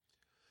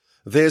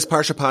This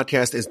Parsha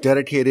podcast is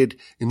dedicated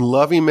in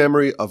loving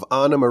memory of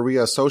Anna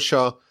Maria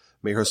Sosha.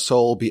 May her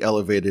soul be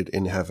elevated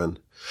in heaven.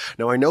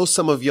 Now, I know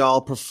some of y'all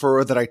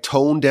prefer that I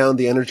tone down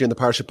the energy in the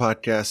Parsha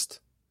podcast,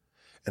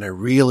 and I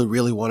really,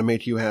 really want to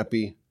make you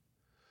happy.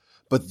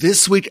 But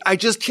this week, I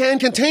just can't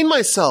contain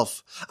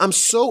myself. I'm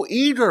so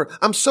eager.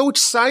 I'm so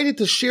excited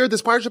to share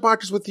this Parsha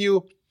podcast with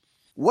you.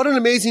 What an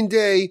amazing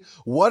day.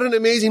 What an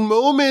amazing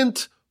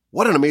moment.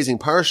 What an amazing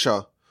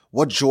Parsha.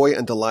 What joy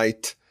and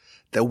delight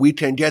that we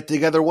can get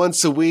together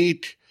once a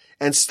week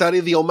and study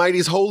the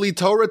Almighty's holy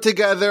Torah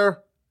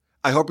together.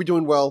 I hope you're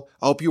doing well.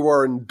 I hope you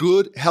are in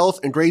good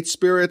health and great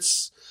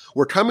spirits.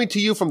 We're coming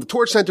to you from the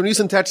Torch Center in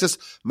Houston, Texas.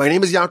 My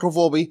name is Yaakov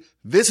Wolbe.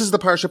 This is the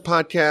Parsha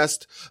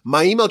Podcast.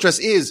 My email address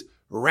is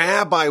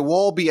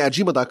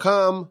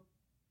rabbiwolbe@gmail.com.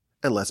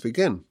 And let's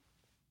begin.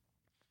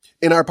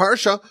 In our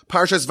Parsha,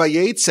 Parshas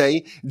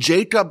Vayetze,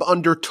 Jacob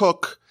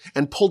undertook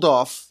and pulled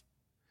off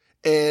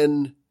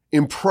an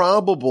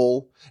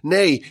improbable,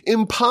 nay,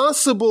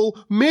 impossible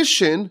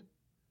mission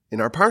in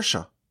our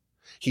Parsha.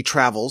 He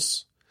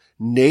travels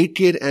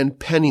naked and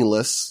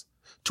penniless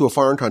to a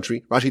foreign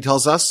country. Rashi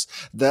tells us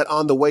that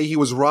on the way he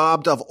was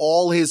robbed of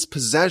all his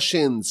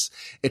possessions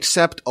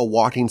except a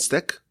walking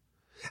stick.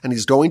 And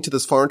he's going to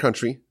this foreign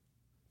country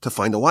to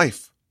find a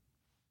wife.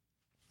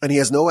 And he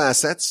has no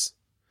assets.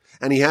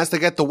 And he has to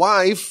get the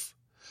wife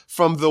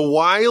from the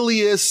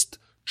wiliest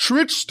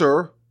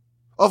trickster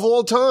of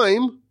all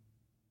time.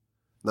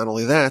 Not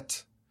only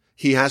that,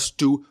 he has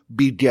to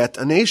beget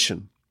a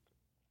nation.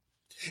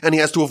 And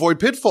he has to avoid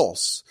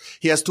pitfalls.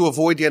 He has to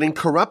avoid getting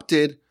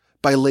corrupted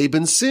by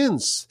Laban's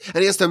sins. And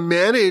he has to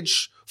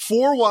manage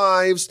 4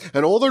 wives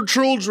and all their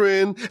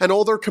children and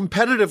all their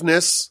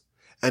competitiveness.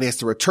 And he has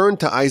to return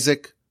to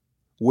Isaac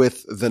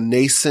with the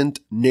nascent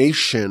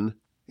nation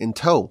in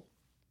tow.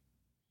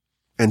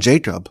 And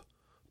Jacob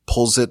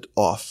pulls it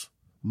off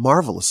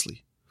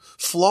marvelously,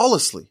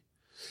 flawlessly.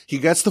 He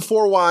gets the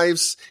 4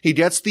 wives. He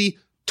gets the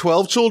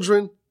 12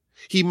 children.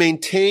 He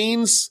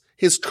maintains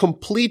his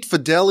complete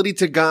fidelity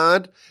to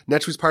God.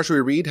 Next week's Parsha we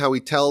read how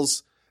he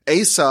tells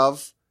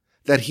Esav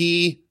that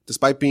he,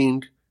 despite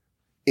being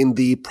in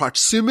the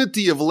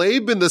proximity of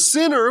Laban the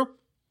sinner,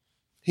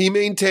 he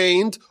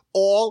maintained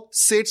all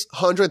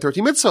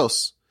 613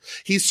 mitzvos.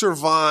 He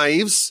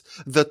survives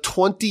the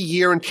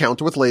 20-year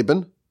encounter with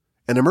Laban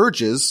and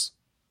emerges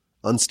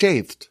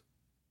unscathed.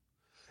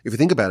 If you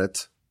think about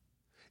it,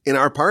 in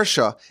our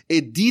Parsha,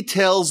 it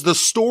details the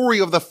story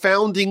of the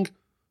founding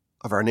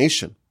of our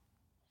nation.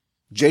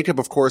 Jacob,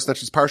 of course,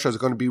 next week's Parsha is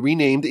going to be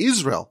renamed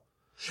Israel.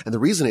 And the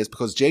reason is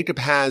because Jacob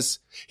has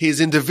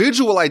his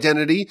individual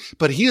identity,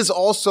 but he is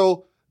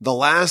also the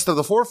last of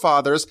the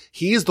forefathers.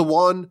 He is the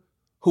one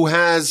who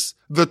has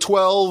the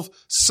 12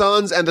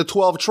 sons and the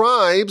 12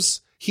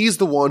 tribes. He's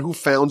the one who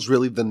founds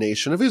really the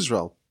nation of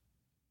Israel.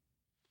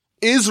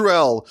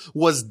 Israel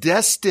was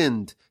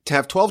destined to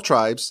have 12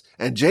 tribes,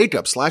 and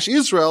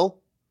Jacob/Israel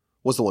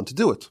was the one to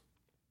do it.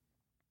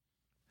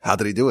 How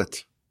did he do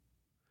it?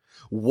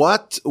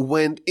 What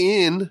went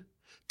in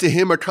to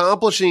him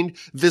accomplishing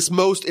this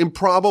most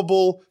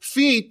improbable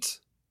feat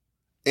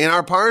in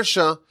our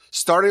Parsha,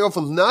 starting off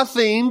with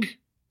nothing,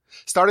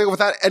 starting off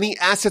without any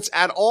assets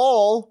at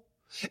all,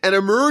 and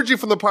emerging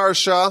from the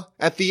Parsha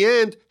at the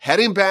end,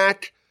 heading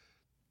back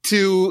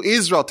to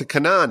Israel, to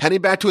Canaan, heading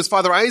back to his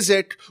father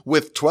Isaac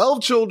with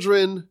 12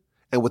 children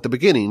and with the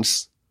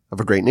beginnings of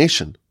a great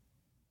nation.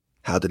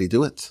 How did he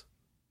do it?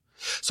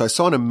 So I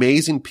saw an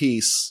amazing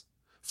piece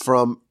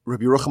from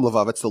Rabbi Yerucham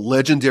Levovitz, the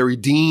legendary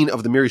dean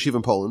of the Mir Yeshiva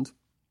in Poland.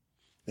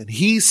 And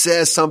he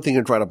says something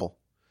incredible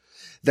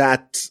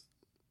that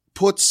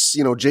puts,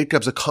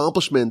 Jacob's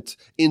accomplishment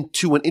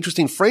into an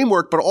interesting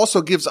framework, but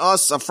also gives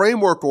us a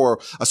framework or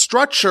a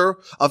structure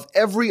of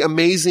every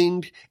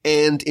amazing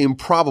and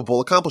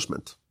improbable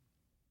accomplishment.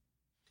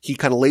 He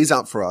kind of lays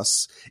out for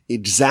us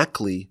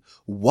exactly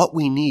what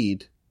we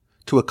need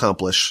to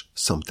accomplish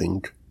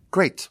something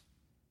great.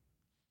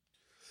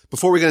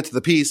 Before we get into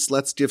the piece,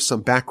 let's give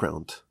some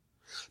background.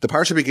 The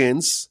Parsha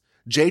begins,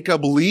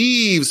 Jacob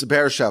leaves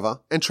Beersheba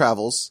and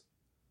travels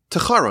to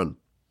Haran.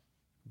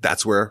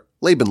 That's where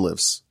Laban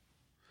lives.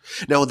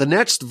 Now, in the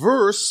next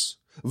verse,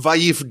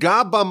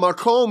 Vayifga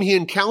b'makom, he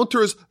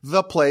encounters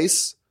the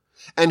place,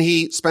 and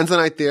he spends the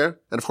night there,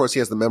 and of course he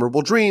has the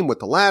memorable dream with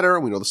the ladder,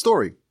 and we know the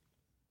story.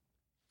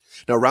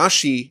 Now,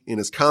 Rashi, in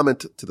his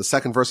comment to the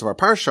second verse of our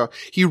Parsha,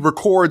 he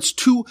records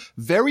 2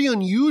 very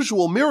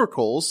unusual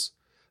miracles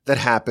that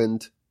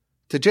happened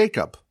to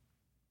Jacob.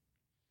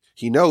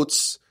 He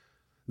notes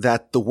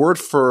that the word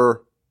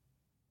for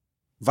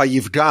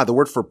Vayivga, the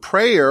word for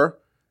prayer,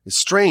 is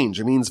strange.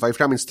 It means,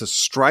 Vayivga means to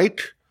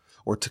strike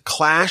or to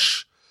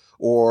clash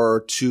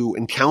or to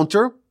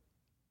encounter.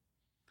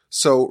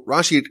 So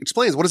Rashi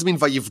explains, what does it mean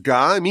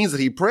Vayivga? It means that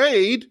he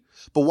prayed,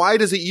 but why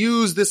does it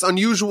use this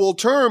unusual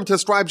term to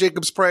describe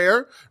Jacob's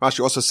prayer? Rashi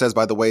also says,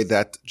 by the way,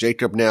 that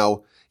Jacob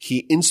now,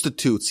 he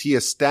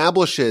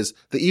establishes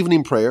the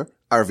evening prayer,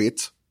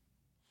 Arvit.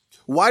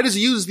 Why does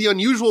he use the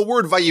unusual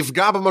word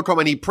Vayivga b'makom,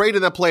 and he prayed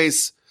in that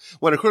place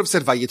when it could have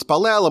said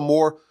Vayitpalel, a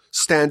more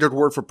standard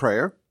word for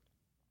prayer?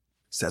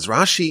 Says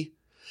Rashi,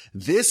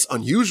 this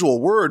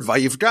unusual word,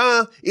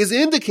 vayivga, is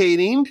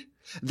indicating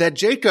that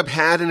Jacob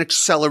had an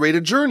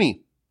accelerated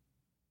journey.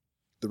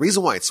 The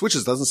reason why it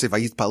switches doesn't say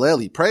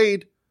vayitpalel, he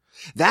prayed.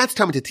 That's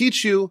coming to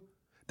teach you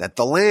that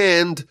the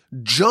land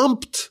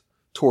jumped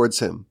towards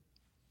him.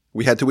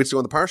 We had 2 weeks ago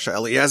in the Parsha,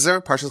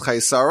 Eliezer, Parshas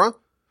Chayesara.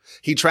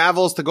 He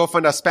travels to go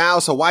find a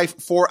spouse, a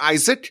wife for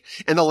Isaac,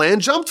 and the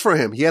land jumped for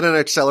him. He had an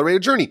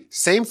accelerated journey.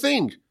 Same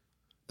thing.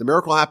 The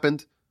miracle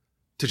happened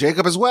to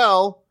Jacob as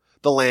well.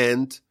 The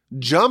land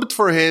jumped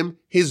for him.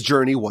 His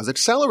journey was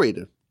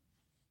accelerated.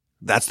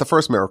 That's the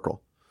first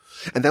miracle.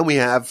 And then we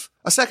have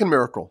a second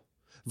miracle.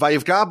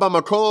 Vayivga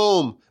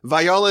b'makom,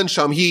 vayolen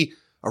sham. He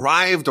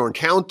arrived or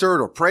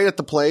encountered or prayed at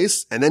the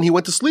place, and then he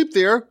went to sleep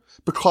there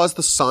because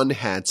the sun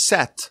had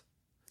set.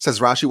 Says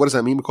Rashi, what does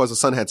that mean, because the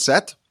sun had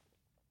set?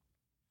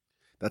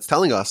 That's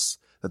telling us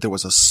that there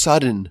was a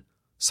sudden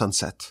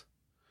sunset.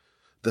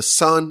 The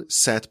sun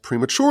set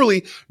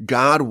prematurely.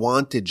 God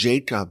wanted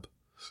Jacob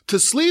to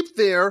sleep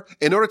there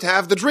in order to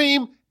have the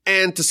dream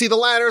and to see the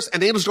ladders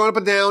and the angels going up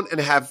and down and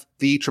have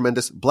the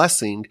tremendous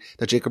blessing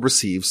that Jacob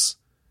receives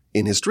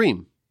in his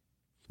dream.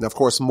 Now, of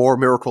course, more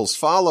miracles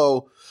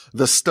follow.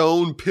 The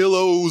stone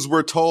pillows,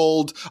 we're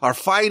told, are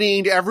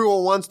fighting.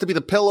 Everyone wants to be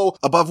the pillow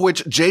above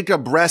which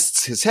Jacob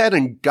rests his head,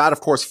 and God,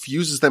 of course,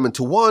 fuses them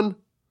into one.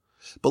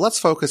 But let's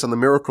focus on the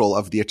miracle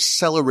of the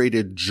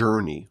accelerated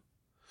journey.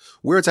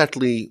 Where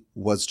exactly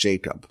was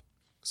Jacob?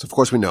 So, of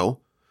course, we know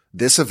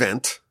this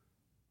event,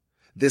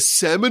 this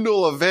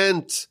seminal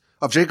event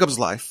of Jacob's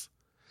life,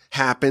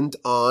 happened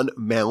on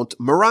Mount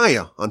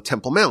Moriah, on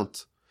Temple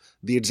Mount,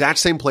 the exact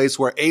same place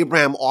where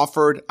Abraham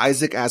offered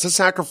Isaac as a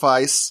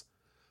sacrifice,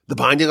 the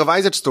binding of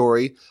Isaac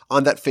story,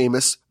 on that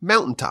famous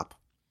mountaintop.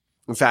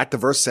 In fact, the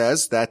verse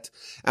says that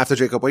after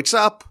Jacob wakes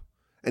up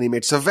and he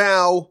makes a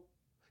vow,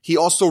 he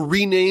also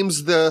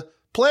renames the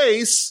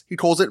place. He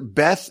calls it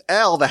Beth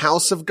El, the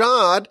house of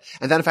God.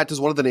 And that, in fact, is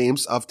one of the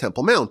names of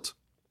Temple Mount.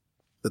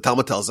 The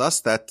Talmud tells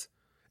us that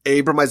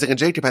Abram, Isaac, and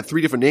Jacob had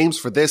 3 different names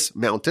for this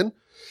mountain.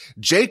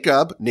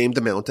 Jacob named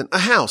the mountain a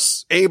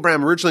house.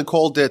 Abraham originally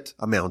called it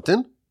a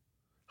mountain,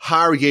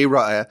 Har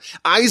Yera'eh.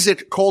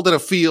 Isaac called it a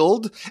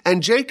field,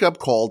 and Jacob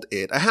called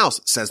it a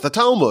house, says the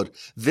Talmud.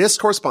 This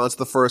corresponds to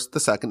the first, the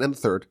second, and the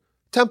third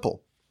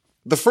temple.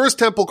 The first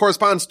temple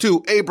corresponds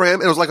to Abraham,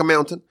 and it was like a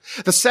mountain.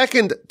 The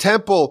second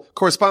temple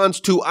corresponds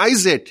to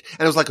Isaac,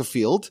 and it was like a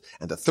field.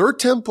 And the third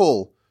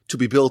temple, to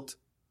be built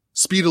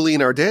speedily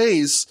in our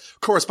days,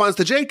 corresponds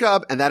to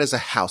Jacob, and that is a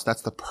house.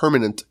 That's the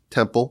permanent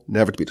temple,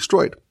 never to be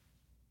destroyed.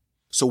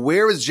 So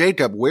where is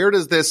Jacob? Where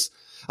does this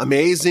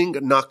amazing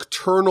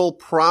nocturnal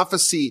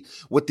prophecy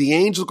with the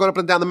angels going up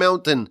and down the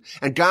mountain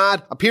and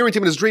God appearing to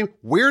him in his dream,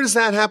 where is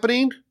that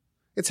happening?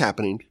 It's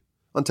happening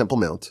on Temple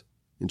Mount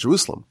in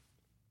Jerusalem.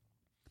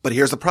 But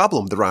here's the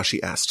problem, the Rashi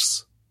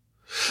asks.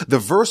 The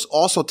verse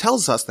also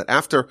tells us that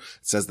after it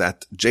says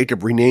that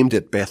Jacob renamed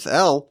it Beth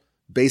El,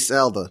 Beis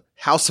El, the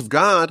house of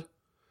God,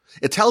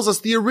 it tells us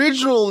the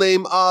original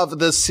name of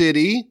the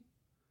city,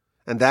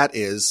 and that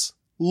is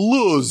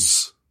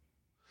Luz.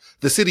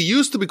 The city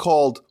used to be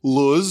called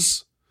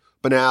Luz,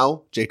 but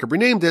now Jacob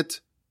renamed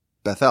it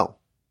Bethel.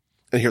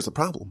 And here's the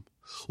problem.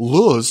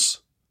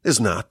 Luz is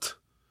not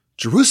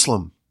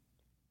Jerusalem.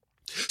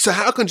 So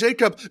how can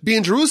Jacob be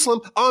in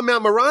Jerusalem on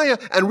Mount Moriah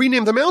and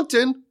rename the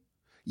mountain,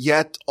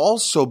 yet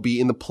also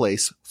be in the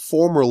place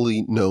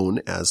formerly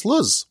known as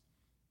Luz?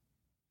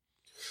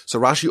 So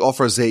Rashi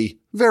offers a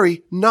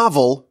very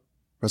novel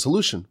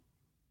resolution.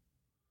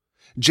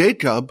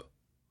 Jacob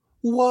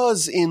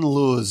was in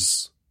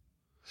Luz,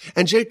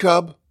 and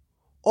Jacob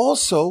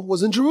also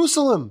was in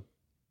Jerusalem.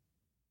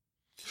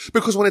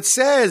 Because when it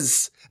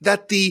says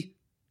that the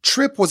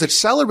trip was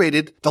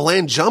accelerated, the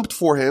land jumped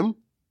for him,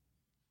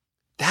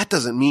 that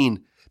doesn't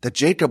mean that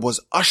Jacob was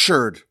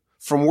ushered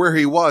from where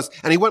he was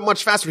and he went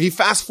much faster. He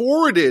fast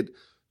forwarded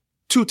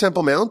to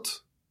Temple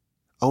Mount.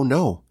 Oh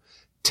no,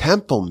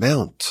 Temple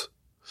Mount,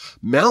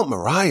 Mount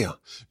Moriah,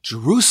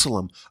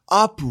 Jerusalem,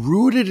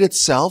 uprooted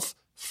itself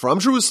from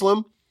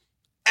Jerusalem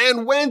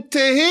and went to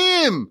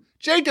him.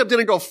 Jacob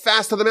didn't go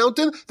fast to the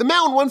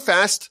mountain went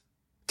fast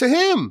to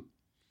him.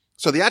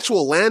 So the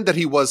actual land that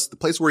he was, the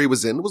place where he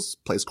was in, was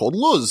a place called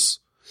Luz.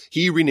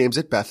 He renames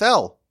it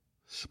Bethel.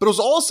 But it was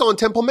also on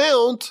Temple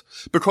Mount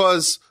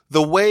because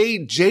the way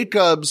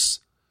Jacob's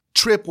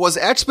trip was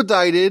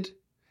expedited,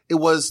 it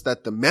was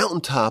that the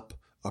mountaintop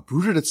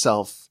uprooted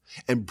itself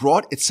and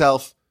brought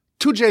itself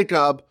to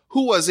Jacob,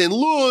 who was in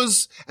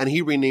Luz, and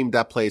he renamed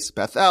that place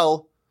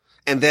Bethel.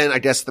 And then I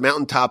guess the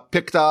mountaintop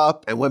picked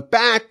up and went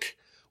back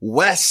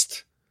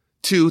west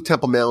to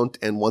Temple Mount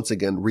and once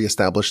again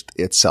reestablished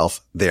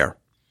itself there.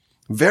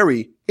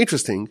 Very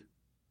interesting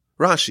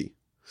Rashi.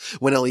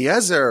 When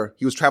Eliezer,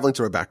 he was traveling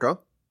to Rebekah,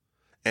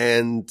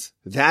 and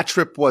that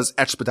trip was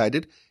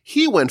expedited,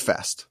 he went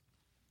fast.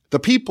 The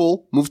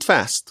people moved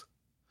fast.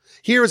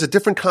 Here is a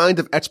different kind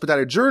of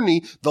expedited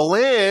journey. The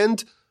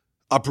land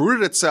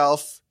uprooted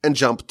itself and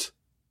jumped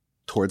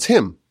towards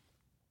him.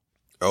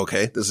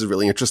 Okay, this is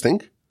really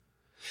interesting.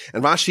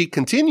 And Rashi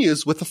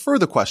continues with a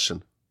further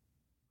question.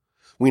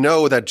 We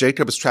know that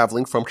Jacob is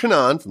traveling from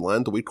Canaan, from the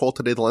land that we call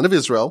today the land of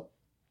Israel.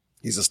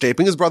 He's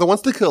escaping. His brother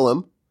wants to kill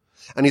him,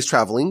 and he's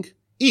traveling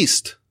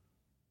east.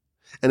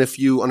 And if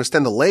you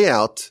understand the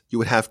layout, you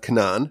would have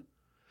Canaan,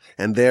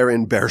 and they're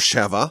in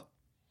Beersheba.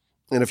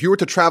 And if you were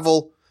to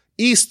travel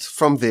east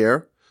from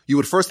there, you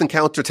would first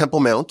encounter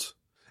Temple Mount.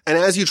 And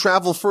as you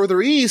travel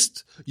further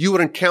east, you would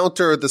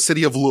encounter the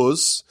city of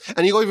Luz.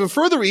 And you go even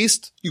further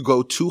east, you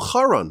go to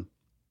Haran.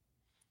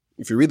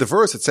 If you read the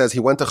verse, it says he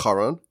went to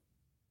Haran.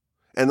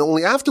 And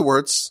only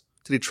afterwards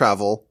did he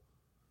travel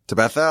to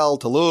Bethel,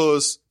 to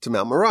Luz, to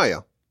Mount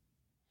Moriah.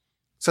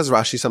 Says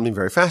Rashi something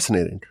very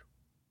fascinating.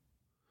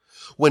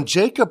 When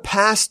Jacob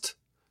passed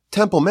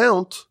Temple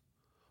Mount,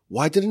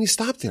 why didn't he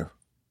stop there?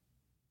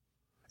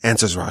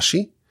 Answers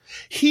Rashi,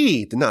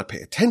 he did not pay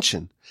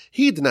attention.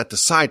 He did not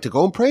decide to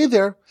go and pray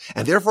there.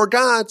 And therefore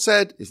God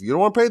said, if you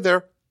don't want to pray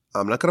there,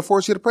 I'm not going to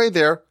force you to pray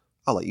there.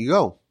 I'll let you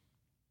go.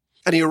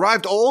 And he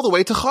arrived all the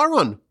way to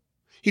Haran.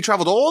 He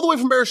traveled all the way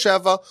from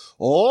Beersheba,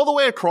 all the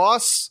way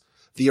across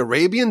the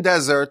Arabian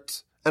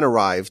desert, and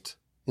arrived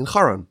in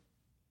Haran.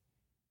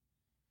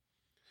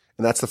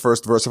 And that's the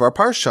first verse of our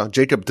parsha.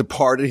 Jacob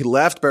departed, he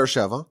left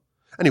Beersheba,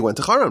 and he went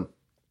to Haran.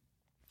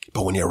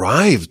 But when he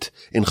arrived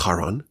in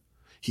Haran,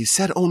 he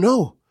said, oh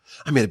no,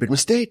 I made a big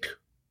mistake.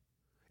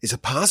 Is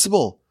it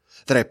possible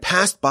that I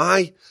passed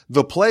by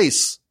the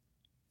place,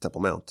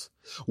 Temple Mount,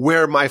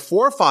 where my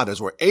forefathers,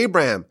 where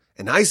Abraham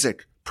and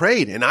Isaac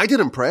prayed, and I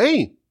didn't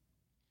pray?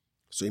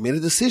 So he made a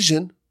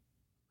decision.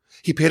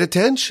 He paid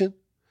attention.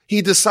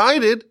 He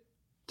decided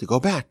to go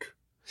back.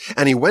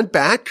 And he went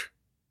back,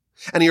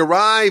 and he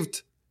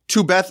arrived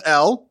to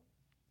Bethel.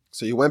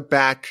 So he went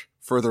back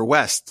further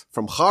west,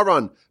 from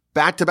Haran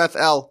back to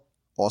Bethel,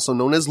 also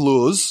known as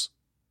Luz.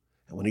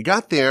 And when he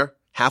got there,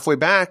 halfway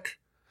back,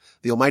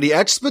 the Almighty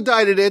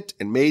expedited it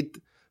and made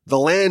the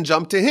land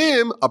jump to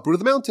him, uprooted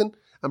the mountain,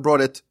 and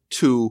brought it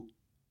to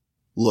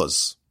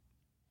Luz.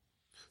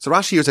 So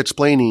Rashi is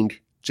explaining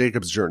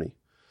Jacob's journey.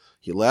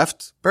 He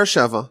left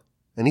Beersheba,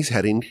 and he's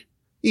heading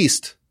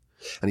east.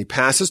 And he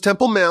passes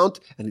Temple Mount,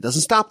 and he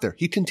doesn't stop there.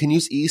 He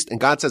continues east, and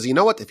God says, you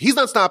know what? If he's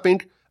not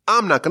stopping,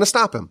 I'm not going to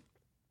stop him.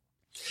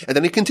 And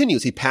then he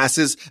continues. He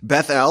passes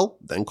Bethel,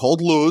 then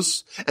called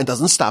Luz, and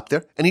doesn't stop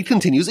there, and he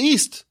continues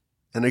east.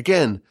 And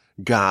again,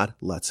 God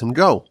lets him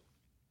go.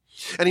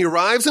 And he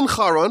arrives in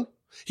Haran.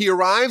 He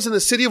arrives in the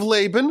city of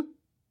Laban, and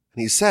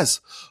he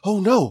says, oh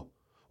no,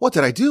 what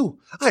did I do?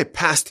 I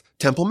passed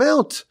Temple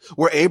Mount,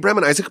 where Abraham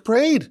and Isaac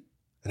prayed.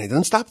 And he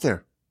didn't stop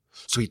there.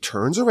 So he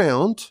turns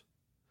around,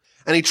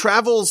 and he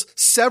travels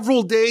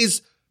several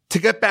days to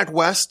get back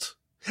west,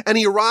 and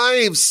he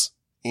arrives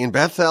in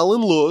Bethel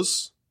and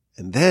Luz,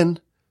 and then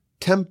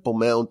Temple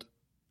Mount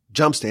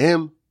jumps to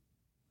him,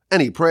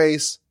 and he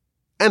prays,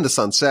 and the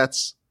sun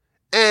sets,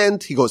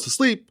 and he goes to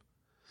sleep,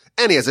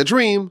 and he has a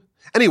dream,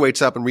 and he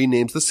wakes up and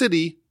renames the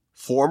city,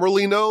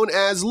 formerly known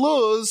as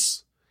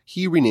Luz.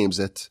 He renames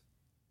it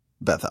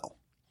Bethel.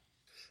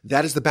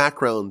 That is the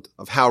background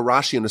of how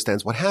Rashi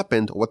understands what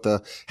happened,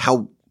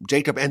 how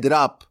Jacob ended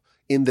up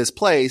in this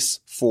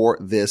place for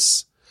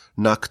this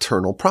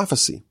nocturnal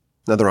prophecy.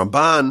 Now the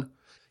Ramban,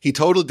 he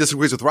totally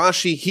disagrees with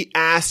Rashi. He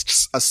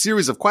asks a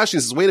series of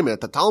questions. He says, wait a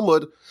minute, the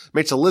Talmud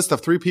makes a list of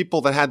 3 people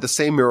that had the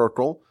same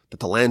miracle, that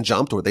the land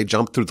jumped, or they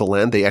jumped through the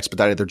land, they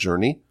expedited their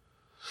journey.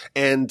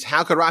 And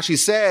how could Rashi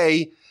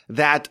say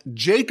that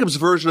Jacob's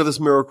version of this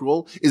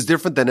miracle is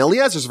different than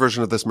Eliezer's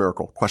version of this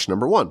miracle? Question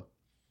number 1.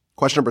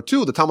 Question number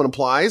 2, the Talmud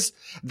implies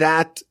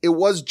that it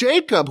was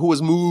Jacob who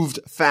was moved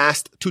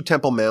fast to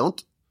Temple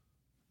Mount,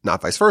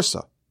 not vice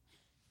versa.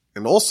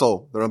 And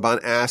also, the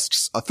Ramban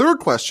asks a third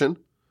question.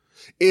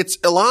 It's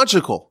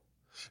illogical.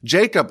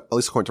 Jacob, at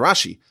least according to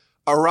Rashi,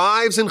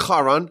 arrives in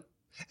Haran,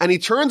 and he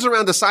turns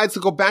around, decides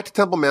to go back to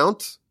Temple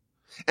Mount,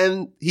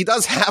 and he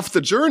does half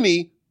the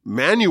journey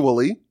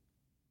manually.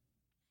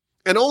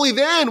 And only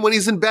then, when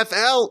he's in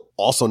Bethel,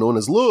 also known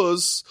as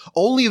Luz,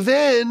 only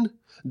then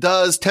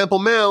does Temple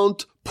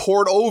Mount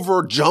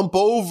jump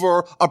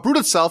over, uproot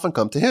itself, and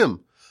come to him.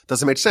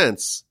 Doesn't make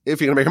sense.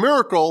 If you're going to make a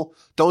miracle,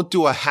 don't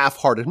do a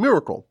half-hearted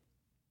miracle.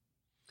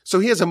 So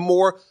he has a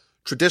more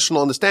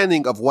traditional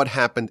understanding of what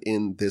happened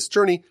in this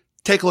journey.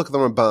 Take a look at the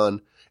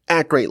Ramban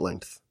at great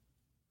length.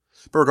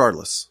 But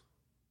regardless,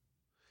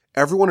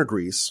 everyone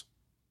agrees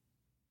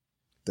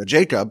that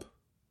Jacob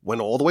went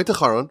all the way to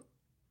Haran.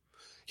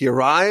 He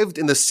arrived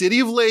in the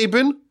city of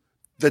Laban,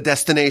 the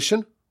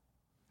destination,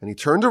 and he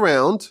turned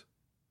around,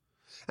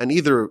 and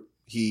either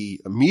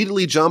he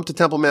immediately jumped to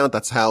Temple Mount,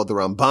 that's how the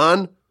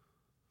Ramban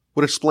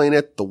would explain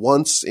it, the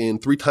once in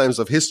 3 times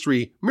of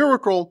history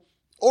miracle,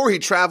 or he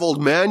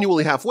traveled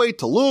manually halfway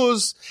to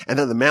Luz, and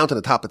then the mountain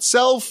atop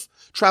itself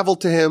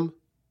traveled to him.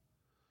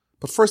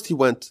 But first he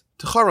went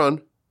to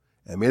Haran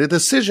and made a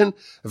decision,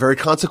 a very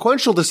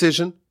consequential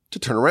decision, to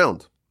turn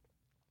around.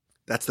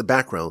 That's the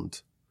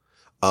background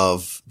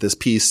of this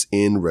piece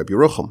in Reb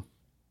Yerucham.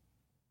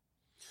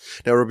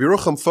 Now, Reb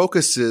Yerucham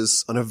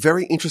focuses on a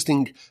very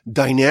interesting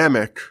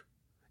dynamic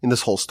in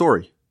this whole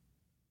story.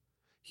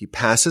 He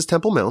passes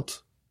Temple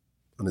Mount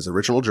on his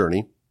original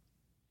journey,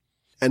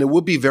 and it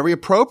would be very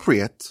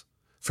appropriate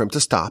for him to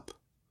stop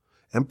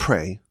and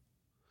pray,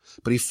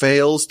 but he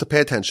fails to pay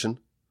attention.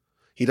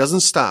 He doesn't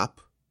stop,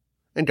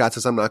 and God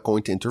says, I'm not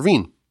going to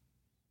intervene.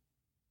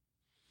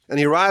 And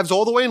he arrives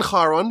all the way in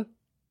Haran,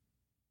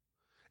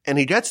 and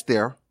he gets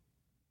there,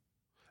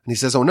 and he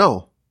says, oh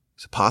no,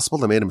 is it possible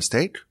that I made a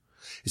mistake?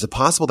 Is it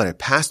possible that I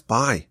passed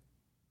by?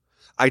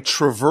 I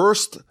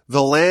traversed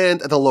the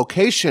land and the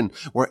location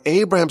where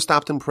Abraham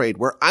stopped and prayed,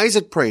 where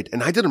Isaac prayed,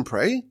 and I didn't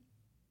pray?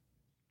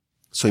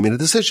 So he made a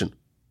decision.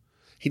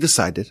 He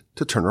decided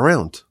to turn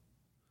around.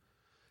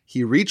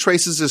 He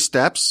retraces his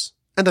steps,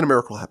 and then a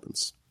miracle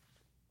happens.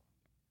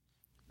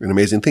 An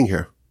amazing thing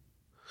here.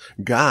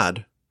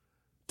 God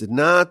did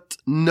not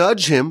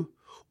nudge him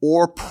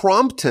or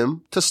prompt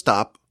him to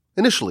stop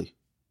initially.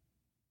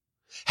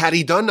 Had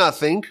he done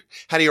nothing,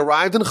 had he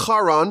arrived in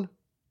Haran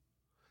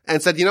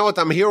and said, you know what,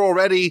 I'm here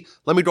already,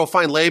 let me go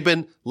find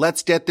Laban,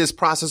 let's get this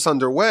process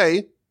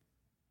underway,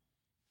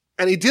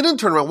 and he didn't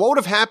turn around, what would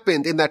have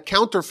happened in that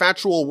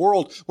counterfactual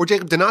world where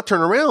Jacob did not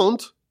turn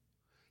around?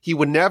 He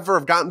would never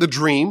have gotten the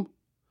dream.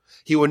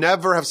 He would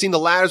never have seen the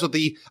ladders with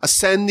the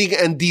ascending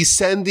and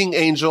descending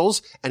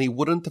angels, and he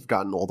wouldn't have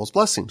gotten all those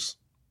blessings.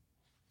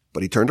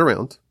 But he turned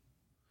around,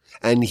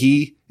 and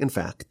he, in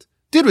fact,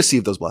 did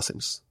receive those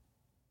blessings.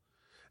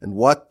 And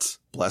what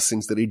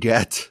blessings did he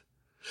get?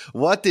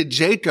 What did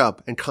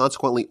Jacob, and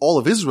consequently all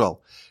of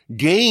Israel,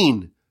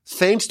 gain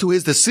thanks to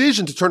his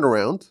decision to turn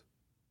around?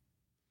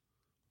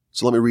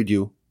 So let me read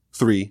you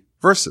 3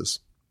 verses.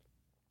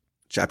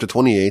 Chapter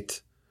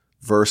 28,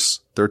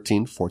 verse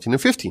 13, 14,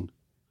 and 15.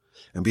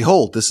 And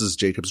behold, this is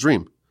Jacob's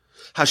dream.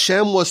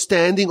 Hashem was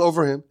standing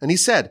over him, and he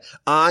said,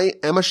 I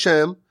am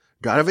Hashem,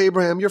 God of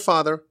Abraham, your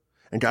father,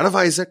 and God of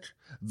Isaac.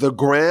 The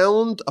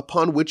ground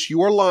upon which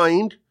you are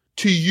lying,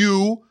 to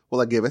you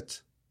will I give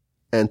it,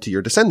 and to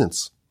your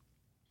descendants.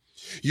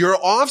 Your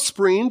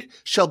offspring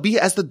shall be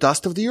as the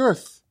dust of the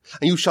earth,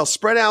 and you shall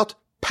spread out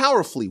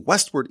powerfully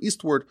westward,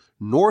 eastward,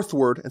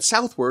 northward, and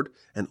southward,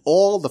 and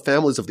all the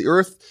families of the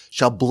earth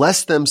shall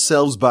bless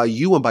themselves by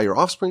you and by your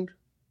offspring.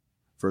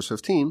 Verse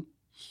 15.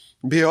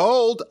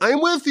 Behold, I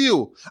am with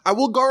you. I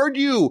will guard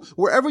you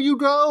wherever you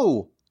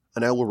go,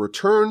 and I will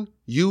return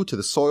you to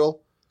the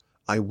soil.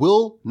 I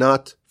will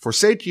not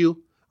forsake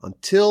you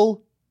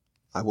until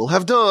I will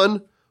have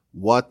done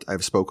what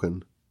I've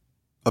spoken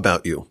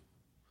about you.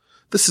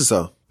 This is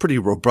a pretty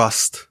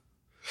robust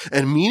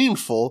and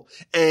meaningful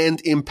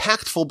and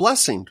impactful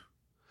blessing.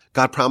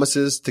 God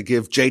promises to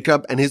give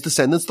Jacob and his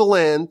descendants the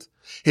land.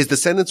 His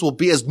descendants will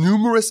be as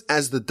numerous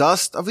as the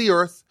dust of the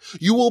earth.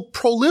 You will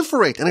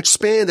proliferate and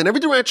expand in every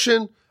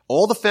direction.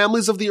 All the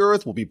families of the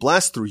earth will be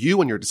blessed through you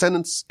and your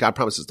descendants. God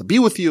promises to be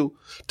with you,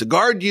 to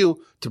guard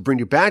you, to bring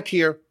you back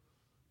here.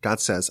 God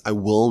says, I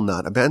will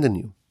not abandon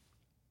you.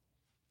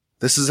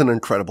 This is an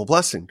incredible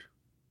blessing.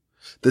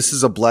 This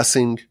is a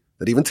blessing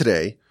that even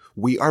today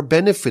we are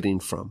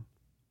benefiting from.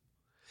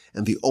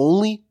 And the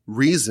only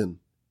reason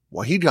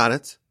why he got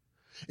it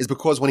is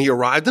because when he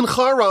arrived in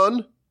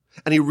Haran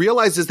and he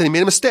realizes that he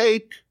made a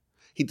mistake,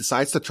 he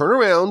decides to turn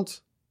around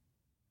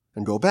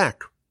and go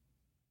back.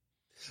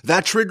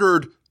 That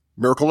triggered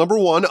miracle number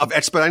 1 of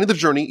expediting the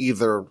journey,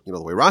 either,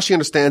 the way Rashi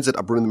understands it,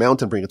 uprooting the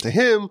mountain, bring it to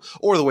him,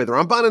 or the way the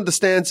Ramban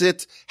understands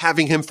it,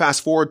 having him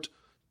fast forward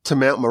to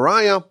Mount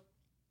Moriah.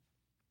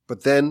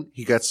 But then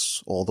he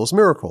gets all those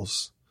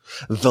miracles.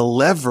 The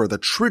lever, the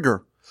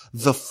trigger,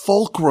 the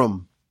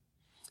fulcrum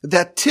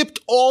that tipped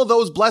all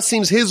those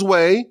blessings his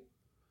way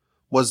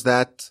was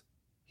that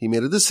he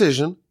made a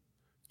decision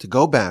to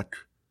go back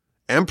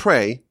and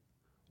pray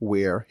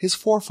where his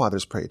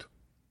forefathers prayed.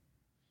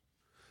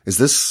 Is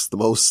this the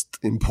most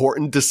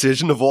important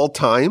decision of all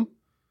time?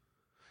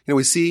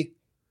 We see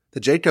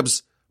that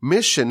Jacob's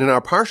mission in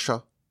our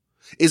Parsha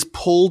is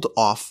pulled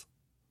off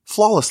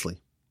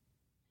flawlessly.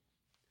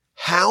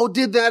 How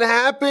did that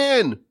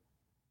happen?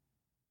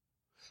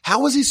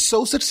 How was he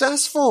so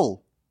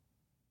successful?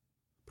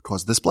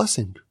 Because of this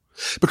blessing.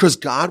 Because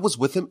God was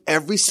with him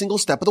every single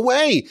step of the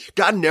way.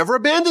 God never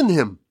abandoned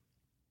him.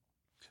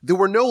 There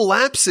were no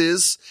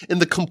lapses in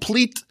the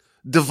complete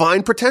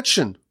divine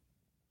protection.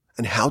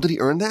 And how did he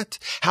earn that?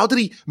 How did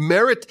he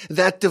merit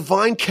that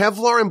divine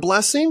Kevlar and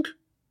blessing?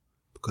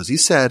 Because he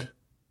said,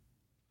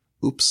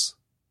 oops,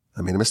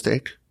 I made a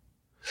mistake.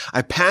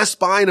 I passed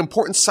by an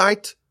important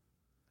site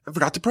and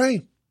forgot to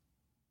pray.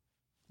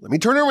 Let me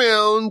turn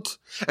around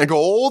and go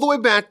all the way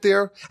back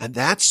there. And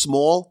that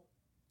small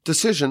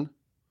decision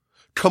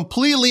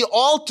completely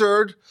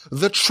altered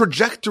the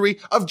trajectory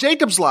of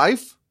Jacob's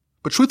life,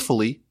 but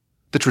truthfully,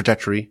 the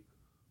trajectory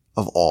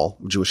of all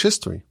of Jewish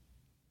history.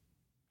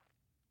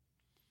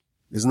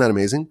 Isn't that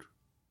amazing?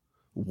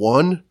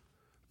 One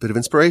bit of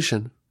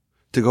inspiration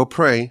to go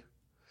pray.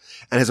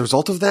 And as a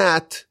result of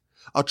that,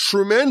 a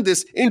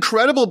tremendous,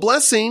 incredible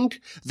blessing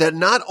that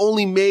not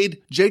only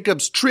made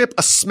Jacob's trip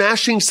a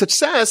smashing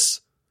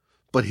success,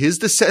 but his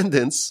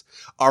descendants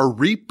are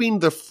reaping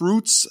the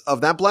fruits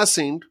of that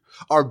blessing,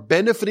 are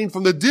benefiting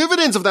from the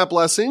dividends of that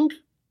blessing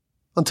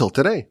until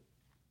today.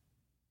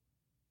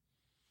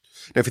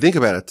 Now, if you think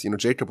about it,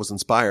 Jacob was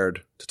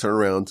inspired to turn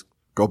around,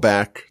 go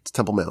back to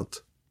Temple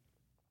Mount.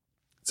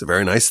 It's a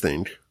very nice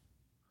thing.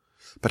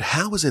 But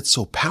how is it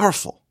so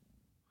powerful?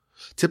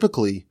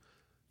 Typically,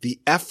 the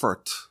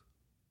effort,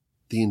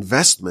 the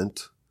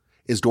investment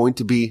is going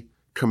to be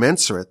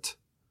commensurate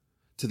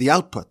to the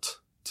output,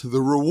 to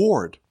the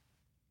reward.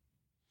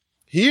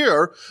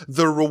 Here,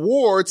 the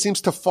reward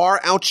seems to far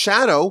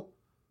outshadow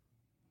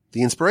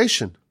the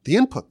inspiration, the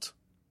input.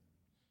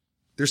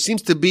 There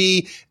seems to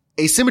be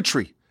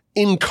asymmetry,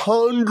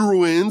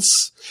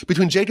 incongruence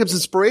between Jacob's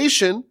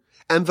inspiration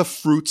and the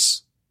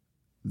fruits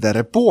that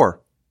it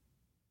bore.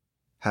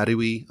 How do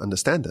we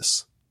understand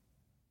this?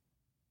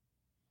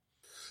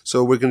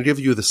 So we're going to give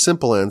you the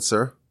simple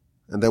answer,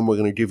 and then we're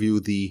going to give you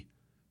the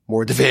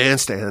more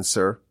advanced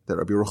answer that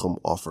Rabbi Yerucham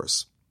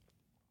offers.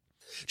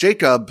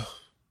 Jacob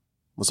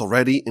was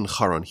already in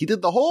Haran. He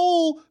did the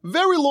whole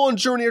very long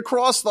journey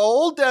across the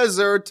whole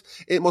desert.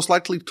 It most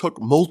likely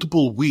took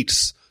multiple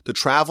weeks to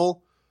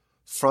travel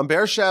from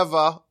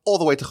Beersheba all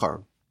the way to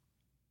Haran.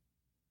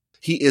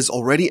 He is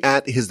already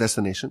at his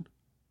destination,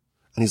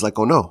 and he's like,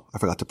 oh no, I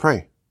forgot to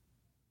pray.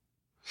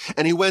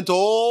 And he went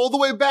all the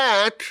way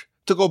back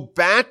to go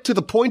back to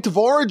the point of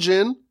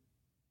origin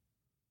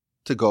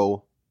to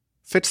go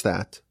fix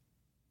that,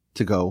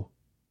 to go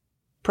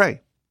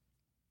pray.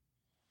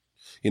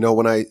 You know,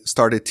 when I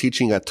started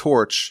teaching at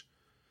Torch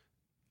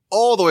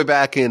all the way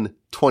back in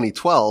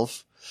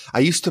 2012, I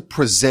used to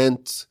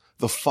present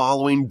the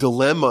following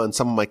dilemma in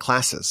some of my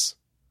classes.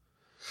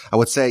 I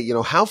would say, you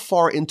know, how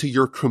far into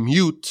your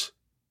commute,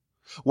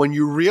 when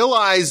you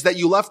realize that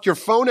you left your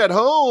phone at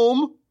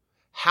home,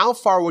 how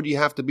far would you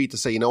have to be to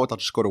say, you know what, I'll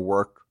just go to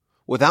work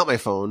without my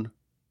phone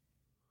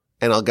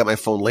and I'll get my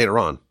phone later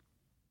on.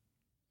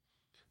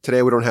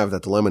 Today, we don't have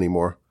that dilemma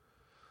anymore.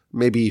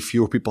 Maybe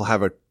fewer people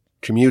have a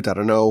commute. I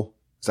don't know.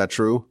 Is that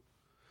true?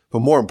 But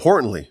more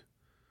importantly,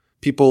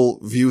 people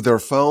view their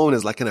phone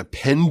as like an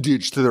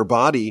appendage to their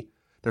body.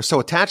 They're so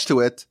attached to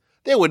it,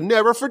 they would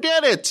never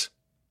forget it.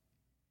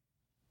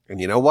 And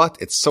you know what?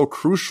 It's so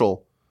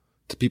crucial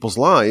to people's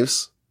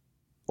lives,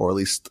 or at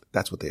least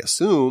that's what they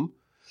assume.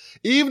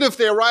 Even if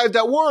they arrived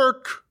at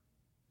work,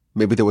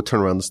 maybe they would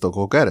turn around and still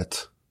go get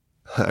it.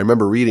 I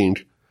remember reading,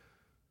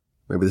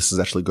 maybe this is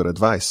actually good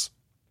advice.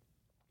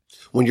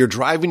 When you're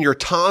driving your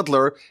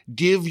toddler,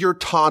 give your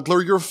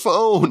toddler your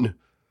phone.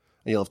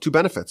 And you'll have two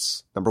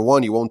benefits. Number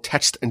one, you won't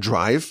text and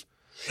drive.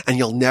 And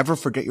you'll never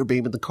forget your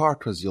baby in the car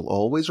because you'll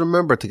always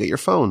remember to get your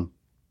phone.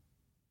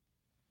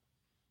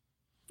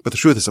 But the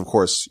truth is, of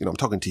course, I'm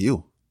talking to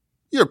you.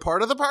 You're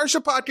part of the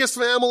Parsha Podcast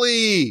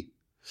family.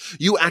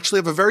 You actually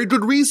have a very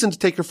good reason to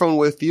take your phone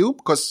with you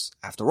because,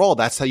 after all,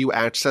 that's how you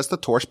access the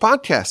Torch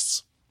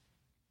podcasts.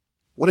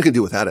 What are you going to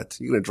do without it?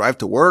 You're going to drive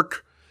to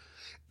work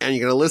and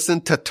you're going to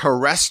listen to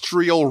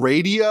terrestrial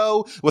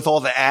radio with all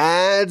the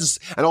ads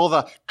and all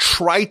the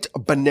trite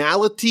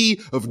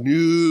banality of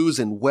news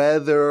and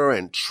weather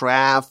and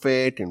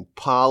traffic and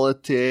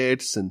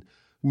politics and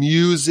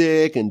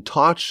music and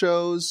talk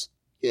shows.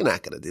 You're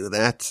not going to do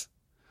that.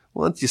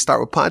 Once you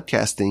start with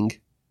podcasting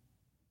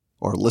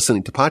or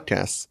listening to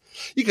podcasts,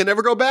 you can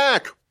never go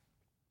back.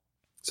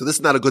 So this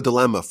is not a good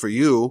dilemma for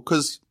you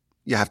because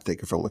you have to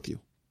take your phone with you.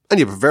 And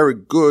you have a very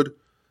good,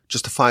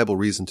 justifiable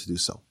reason to do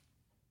so.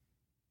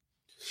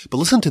 But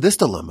listen to this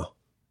dilemma.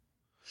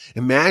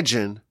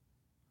 Imagine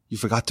you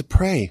forgot to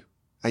pray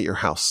at your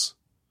house.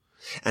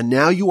 And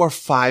now you are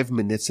 5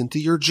 minutes into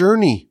your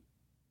journey.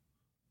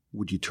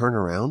 Would you turn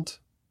around?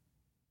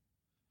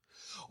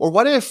 Or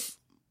what if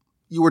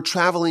you were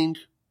traveling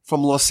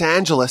from Los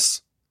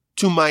Angeles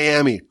to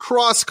Miami,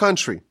 cross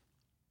country?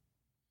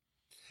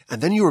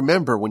 And then you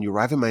remember when you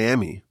arrive in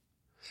Miami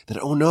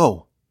that, oh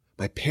no,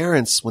 my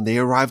parents, when they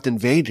arrived in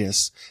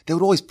Vegas, they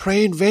would always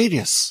pray in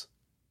Vegas.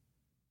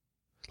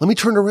 Let me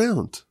turn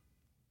around.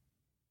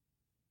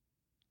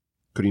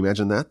 Could you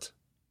imagine that?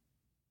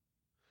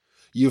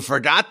 You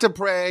forgot to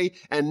pray,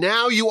 and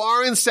now you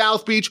are in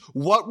South Beach.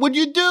 What would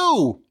you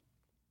do?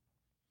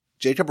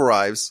 Jacob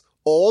arrives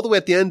all the way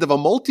at the end of a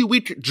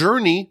multi-week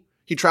journey.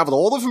 He traveled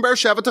all the way from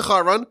Beersheba to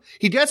Haran.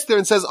 He gets there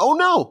and says, oh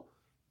no,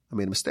 I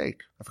made a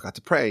mistake. I forgot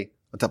to pray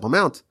on Temple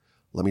Mount.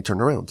 Let me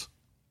turn around.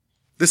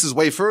 This is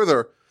way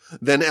further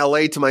than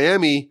LA to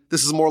Miami.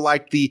 This is more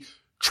like the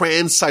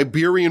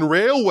Trans-Siberian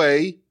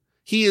Railway.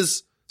 He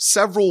is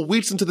several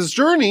weeks into this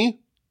journey,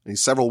 and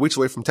he's several weeks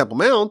away from Temple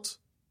Mount,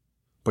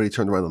 but he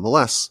turned around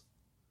nonetheless.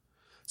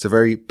 It's a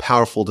very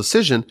powerful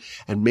decision,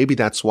 and maybe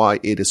that's why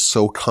it is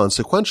so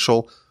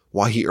consequential,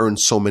 why he earned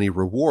so many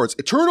rewards,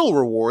 eternal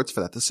rewards for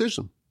that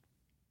decision.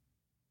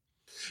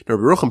 Now,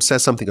 Rabbi Yerucham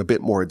says something a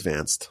bit more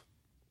advanced.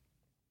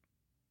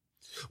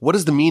 What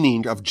is the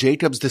meaning of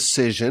Jacob's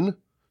decision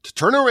to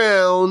turn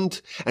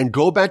around and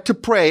go back to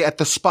pray at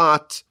the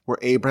spot where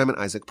Abraham and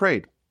Isaac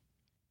prayed?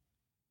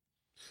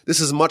 This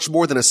is much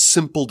more than a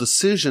simple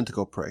decision to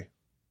go pray.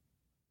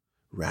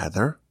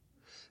 Rather,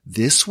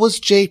 this was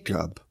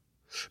Jacob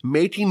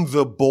making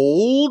the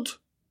bold,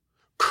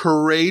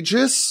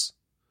 courageous,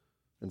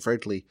 and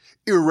frankly,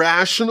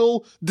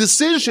 irrational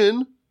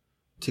decision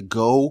to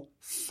go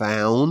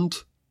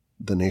found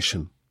the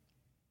nation.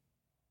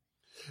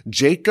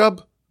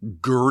 Jacob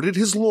girded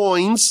his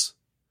loins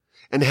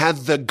and had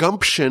the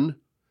gumption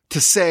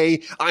to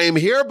say, I am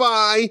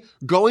hereby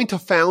going to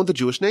found the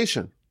Jewish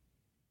nation.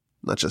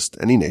 Not just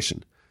any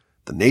nation,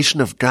 the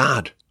nation of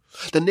God,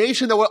 the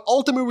nation that will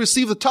ultimately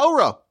receive the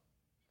Torah,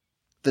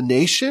 the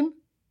nation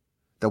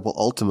that will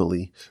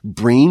ultimately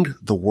bring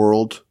the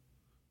world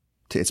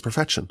to its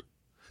perfection,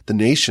 the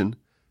nation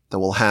that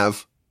will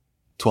have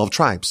 12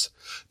 tribes.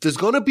 There's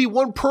going to be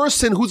one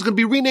person who's going to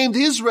be renamed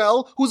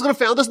Israel, who's going to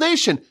found this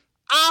nation.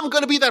 I'm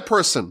going to be that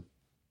person.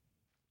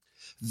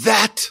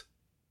 That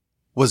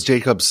was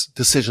Jacob's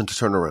decision to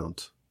turn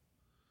around.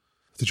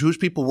 The Jewish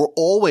people were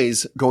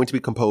always going to be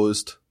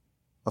composed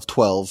of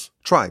 12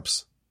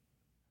 tribes.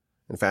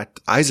 In fact,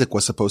 Isaac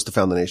was supposed to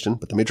found the nation,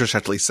 but the Midrash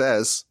actually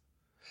says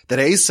that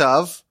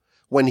Esav,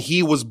 when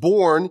he was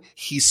born,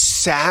 he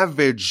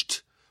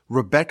savaged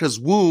Rebekah's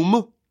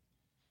womb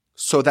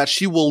so that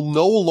she will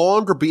no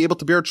longer be able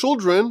to bear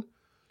children.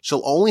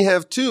 She'll only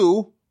have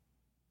 2.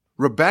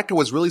 Rebekah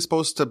was really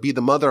supposed to be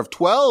the mother of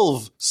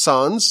 12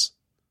 sons,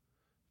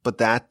 but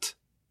that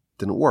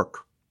didn't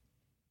work.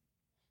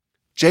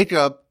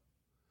 Jacob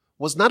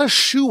was not a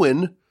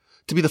shoo-in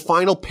to be the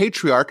final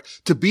patriarch,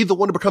 to be the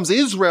one who becomes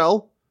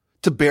Israel,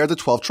 to bear the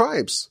 12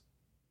 tribes.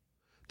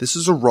 This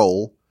is a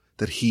role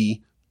that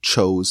he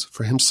chose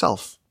for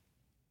himself.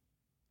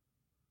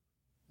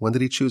 When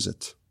did he choose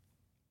it?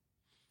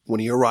 When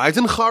he arrived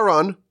in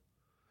Haran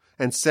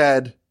and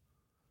said,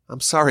 I'm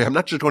sorry, I'm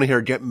not just going to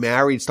here get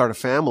married, start a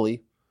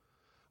family,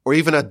 or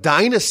even a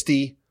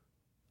dynasty.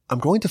 I'm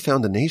going to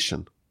found a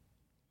nation.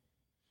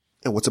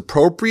 And what's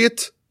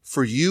appropriate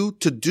for you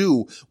to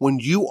do when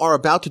you are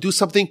about to do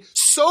something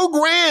so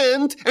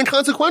grand and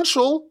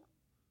consequential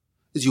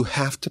is you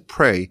have to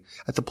pray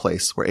at the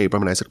place where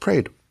Abraham and Isaac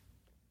prayed.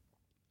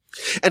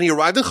 And he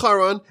arrived in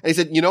Haran and he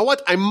said, you know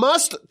what? I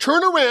must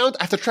turn around.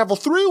 I have to travel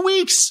 3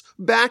 weeks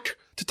back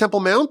to Temple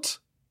Mount.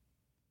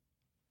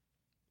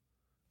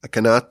 I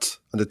cannot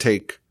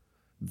undertake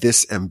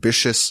this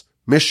ambitious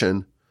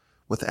mission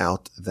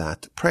without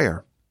that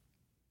prayer.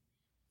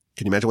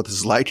 Can you imagine what this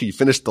is like? You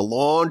finished the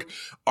long,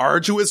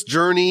 arduous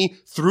journey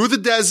through the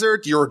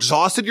desert. You're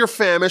exhausted. You're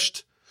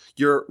famished.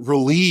 You're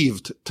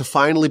relieved to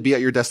finally be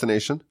at your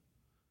destination.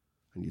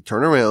 And you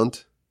turn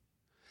around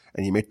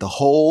and you make the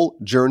whole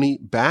journey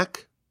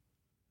back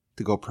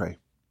to go pray. And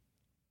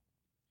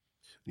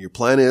your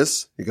plan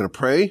is you're going to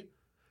pray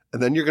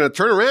and then you're going to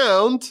turn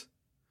around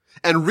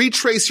and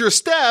retrace your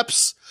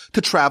steps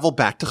to travel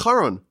back to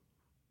Haran.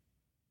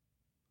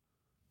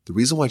 The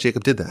reason why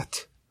Jacob did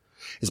that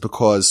is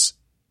because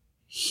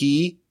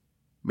he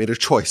made a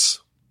choice.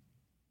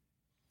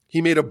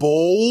 He made a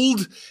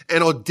bold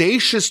and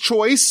audacious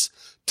choice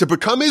to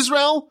become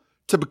Israel,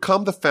 to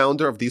become the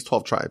founder of these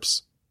 12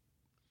 tribes.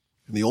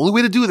 And the only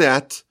way to do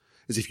that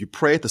is if you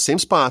pray at the same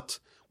spot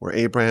where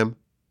Abraham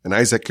and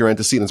Isaac, your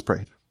antecedents,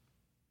 prayed.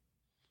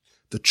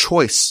 The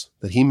choice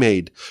that he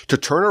made to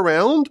turn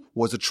around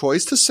was a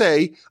choice to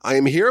say, I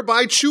am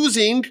hereby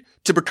choosing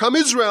to become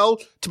Israel,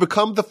 to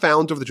become the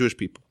founder of the Jewish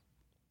people.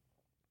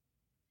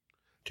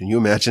 Can you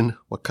imagine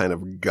what kind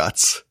of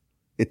guts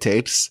it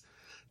takes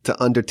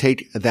to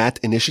undertake that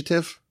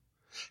initiative?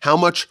 How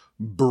much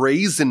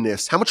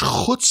brazenness, how much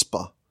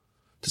chutzpah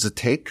does it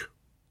take?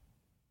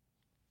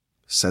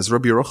 Says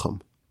Rabbi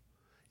Yerucham,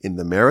 in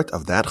the merit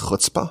of that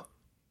chutzpah,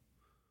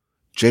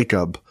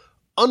 Jacob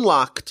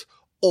unlocked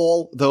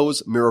all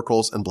those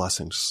miracles and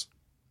blessings.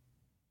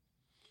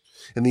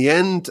 In the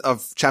end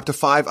of chapter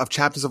 5 of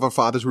Chapters of Our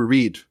Fathers, we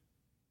read,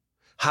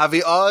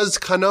 Havi'az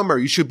kanamer,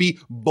 you should be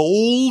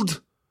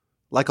bold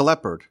like a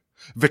leopard.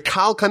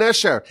 Vikal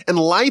kanesher, and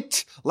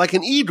light like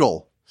an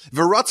eagle.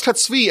 Viratz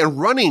katzvi, and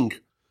running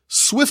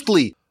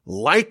swiftly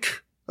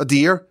like a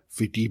deer.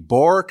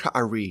 Vidibor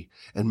ka'ari,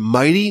 and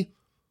mighty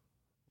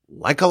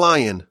like a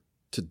lion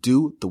to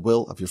do the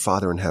will of your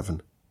Father in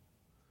heaven.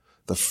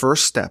 The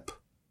first step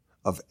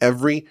of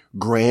every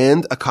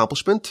grand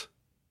accomplishment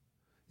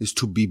is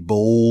to be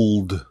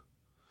bold,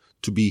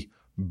 to be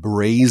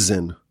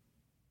brazen,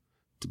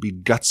 to be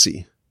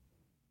gutsy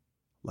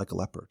like a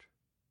leopard.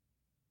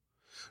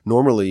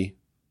 Normally,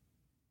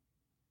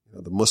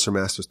 the Musar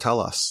masters tell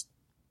us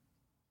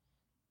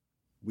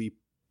we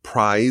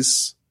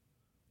prize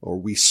or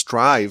we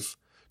strive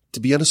to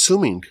be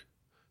unassuming,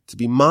 to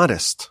be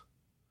modest,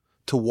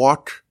 to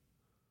walk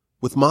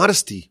with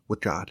modesty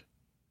with God.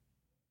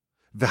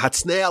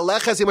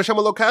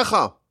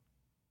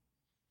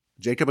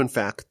 Jacob, in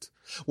fact,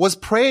 was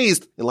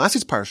praised in last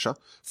week's parsha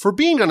for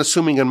being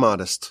unassuming and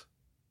modest.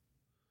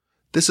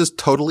 This is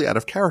totally out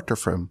of character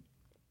for him.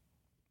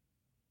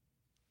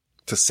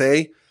 To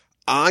say,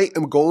 I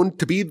am going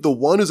to be the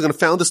one who's going to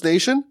found this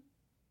nation,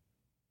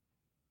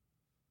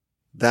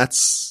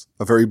 that's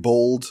a very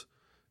bold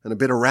and a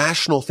bit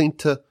irrational thing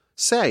to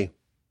say.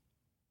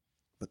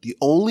 But the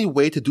only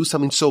way to do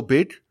something so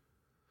big,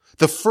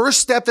 the first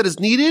step that is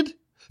needed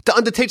to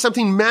undertake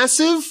something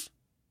massive,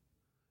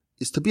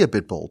 is to be a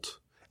bit bold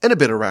and a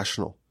bit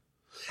irrational.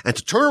 And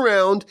to turn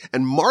around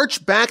and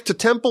march back to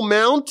Temple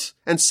Mount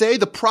and say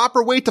the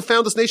proper way to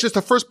found this nation is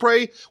to first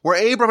pray where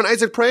Abraham and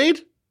Isaac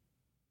prayed,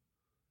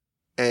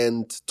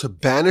 and to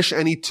banish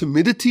any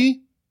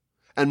timidity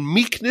and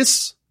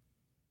meekness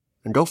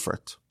and go for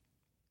it.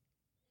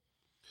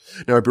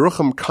 Now, Rabbi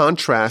Yerucham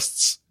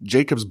contrasts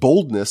Jacob's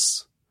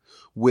boldness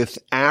with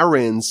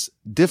Aaron's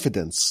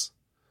diffidence.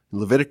 In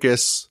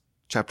Leviticus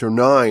chapter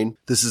 9,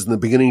 this is in the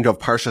beginning of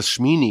Parshas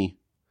Shmini,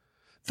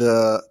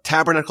 the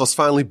tabernacle is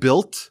finally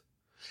built,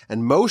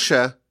 and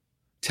Moshe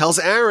tells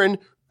Aaron,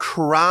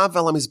 Krav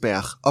el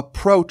hamizbeach,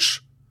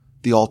 approach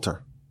the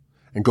altar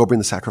and go bring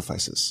the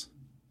sacrifices.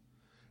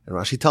 And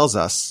Rashi tells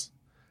us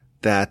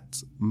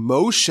that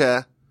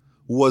Moshe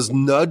was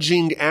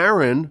nudging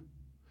Aaron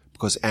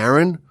because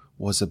Aaron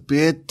was a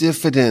bit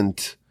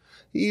diffident.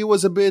 He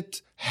was a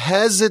bit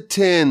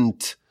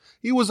hesitant.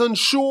 He was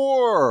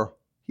unsure.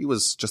 He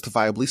was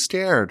justifiably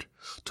scared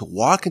to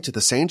walk into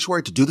the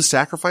sanctuary to do the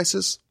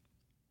sacrifices.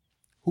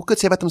 Who could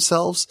say about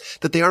themselves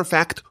that they are in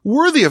fact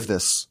worthy of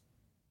this?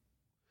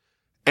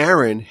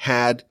 Aaron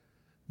had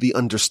the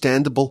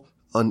understandable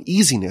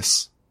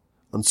uneasiness,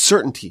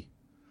 uncertainty,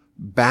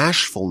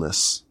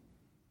 bashfulness,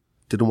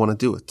 didn't want to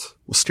do it,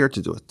 was scared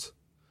to do it.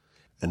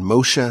 And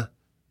Moshe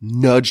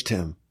nudged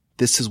him.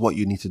 This is what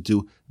you need to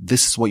do.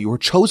 This is what you were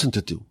chosen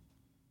to do.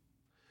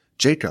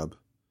 Jacob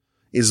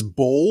is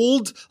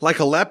bold like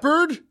a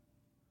leopard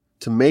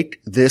to make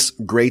this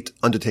great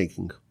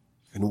undertaking.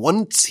 And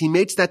once he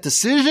makes that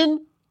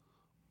decision,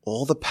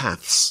 all the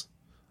paths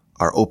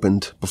are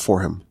opened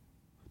before him.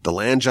 The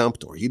land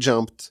jumped, or he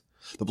jumped.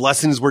 The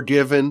blessings were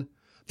given.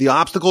 The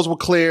obstacles were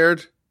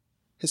cleared.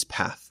 His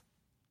path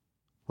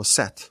was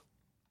set.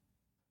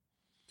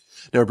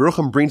 Now, Rabbi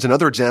Yerucham brings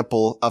another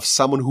example of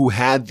someone who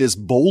had this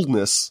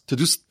boldness to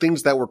do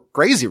things that were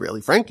crazy,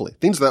 really, frankly.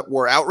 Things that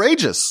were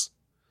outrageous.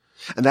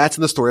 And that's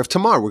in the story of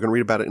Tamar. We're going to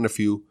read about it in a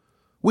few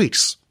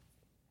weeks.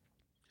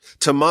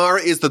 Tamar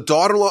is the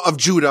daughter-in-law of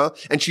Judah,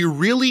 and she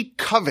really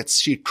covets,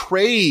 she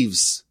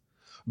craves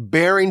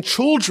bearing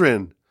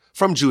children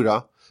from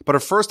Judah. But her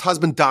first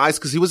husband dies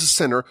because he was a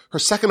sinner. Her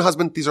second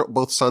husband, these are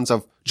both sons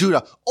of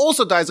Judah,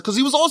 also dies because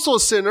he was also a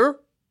sinner.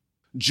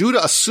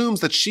 Judah assumes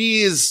that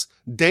she is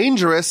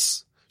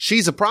dangerous,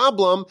 she's a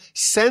problem,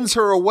 sends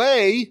her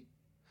away,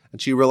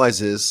 and she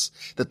realizes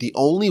that the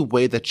only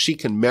way that she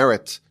can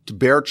merit to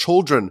bear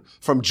children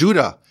from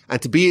Judah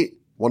and to be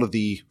one of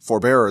the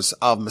forebearers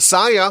of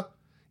Messiah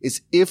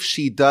is if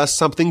she does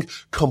something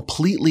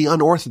completely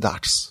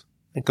unorthodox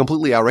and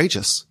completely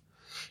outrageous.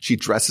 She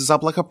dresses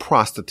up like a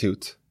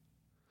prostitute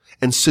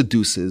and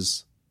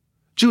seduces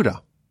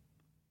Judah.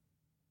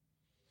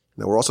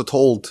 Now, we're also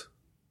told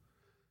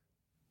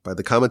by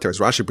the commentaries,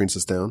 Rashi brings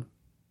this down,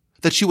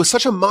 that she was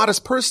such a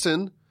modest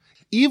person,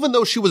 even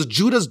though she was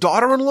Judah's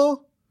daughter-in-law,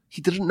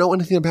 he didn't know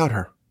anything about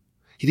her.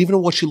 He didn't even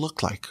know what she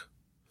looked like.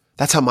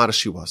 That's how modest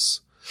she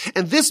was.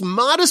 And this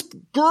modest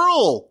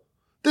girl,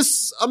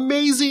 this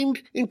amazing,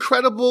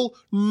 incredible,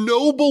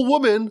 noble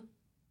woman,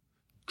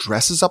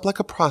 dresses up like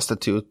a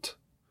prostitute,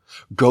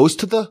 goes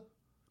to the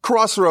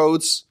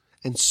crossroads,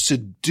 and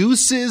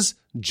seduces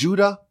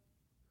Judah,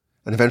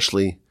 and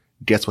eventually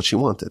gets what she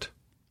wanted.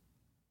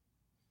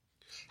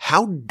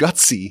 How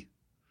gutsy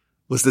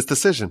was this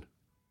decision?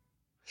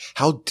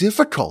 How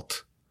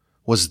difficult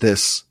was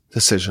this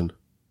decision?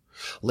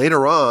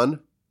 Later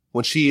on,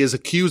 when she is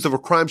accused of a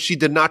crime she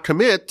did not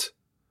commit,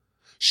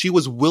 she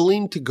was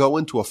willing to go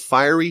into a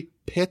fiery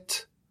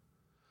pit,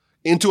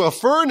 into a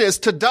furnace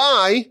to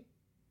die,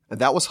 and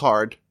that was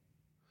hard.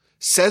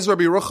 Says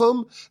Rabbi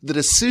Yerucham, the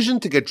decision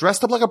to get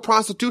dressed up like a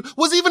prostitute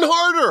was even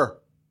harder.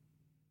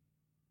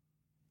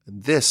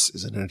 And this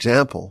is an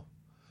example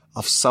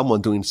of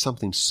someone doing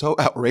something so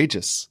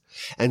outrageous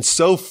and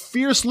so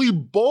fiercely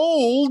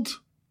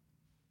bold.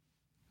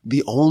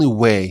 The only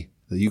way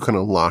that you can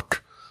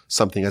unlock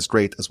something as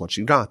great as what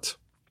she got.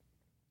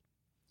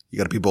 You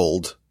got to be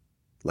bold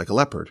like a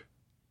leopard.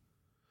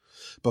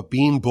 But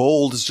being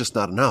bold is just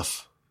not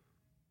enough.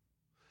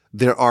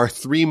 There are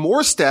 3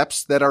 more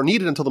steps that are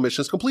needed until the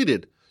mission is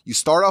completed. You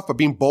start off by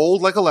being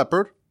bold like a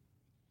leopard.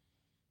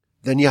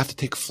 Then you have to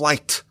take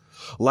flight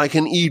like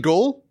an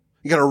eagle.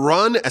 You got to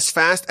run as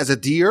fast as a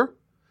deer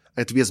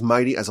and to be as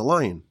mighty as a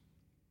lion.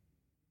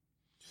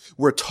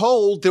 We're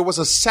told there was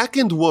a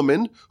second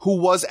woman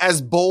who was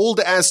as bold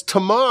as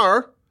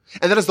Tamar,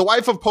 and that is the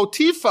wife of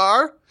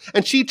Potiphar,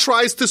 and she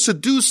tries to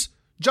seduce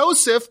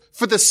Joseph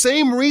for the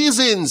same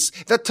reasons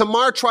that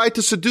Tamar tried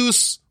to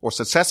seduce or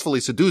successfully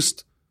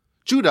seduced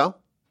Judah.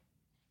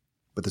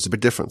 But there's a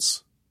big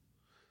difference.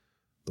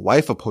 The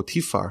wife of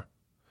Potiphar,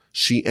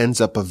 she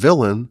ends up a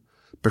villain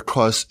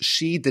because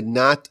she did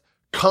not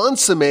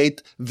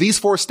consummate these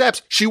 4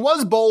 steps. She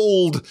was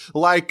bold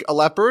like a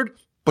leopard,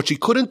 but she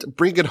couldn't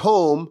bring it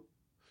home.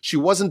 She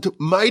wasn't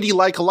mighty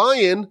like a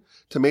lion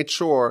to make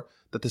sure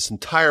that this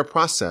entire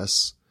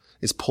process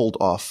is pulled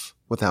off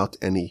without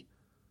any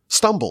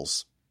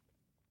stumbles.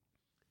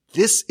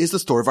 This is the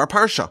story of our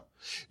parsha.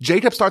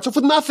 Jacob starts off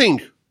with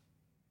nothing,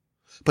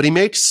 but he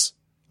makes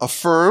a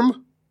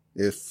firm,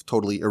 if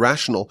totally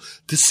irrational,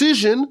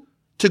 decision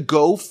to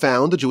go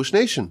found the Jewish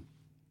nation.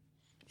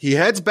 He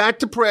heads back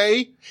to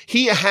pray.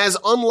 He has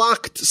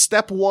unlocked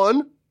step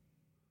 1,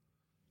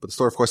 But the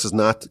story, of course, is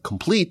not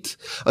complete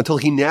until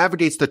he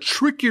navigates the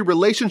tricky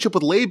relationship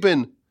with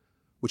Laban,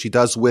 which he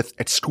does with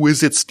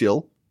exquisite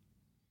skill.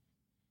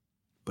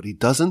 But he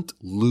doesn't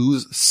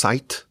lose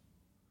sight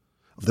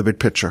of the big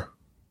picture.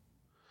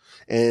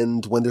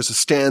 And when there's a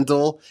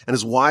scandal and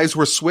his wives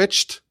were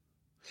switched,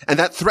 and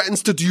that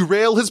threatens to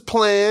derail his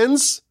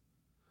plans,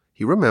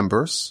 he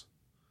remembers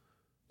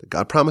that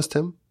God promised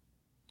him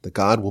that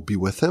God will be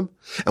with him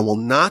and will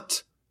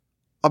not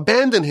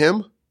abandon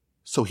him.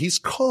 So he's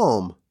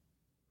calm.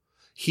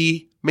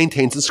 He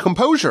maintains his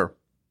composure.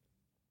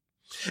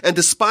 And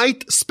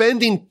despite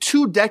spending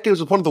 2 decades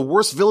with one of the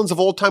worst villains of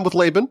all time with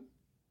Laban,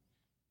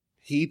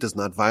 he does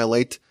not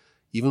violate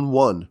even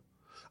one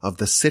of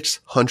the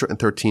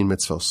 613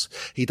 mitzvos.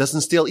 He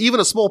doesn't steal even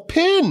a small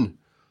pin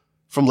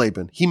from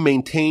Laban. He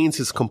maintains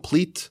his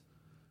complete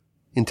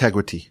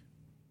integrity.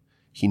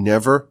 He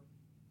never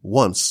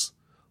once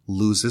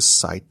loses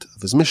sight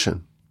of his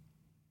mission.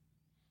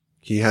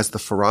 He has the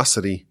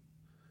ferocity,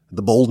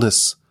 the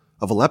boldness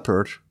of a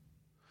leopard,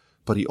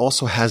 but he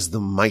also has the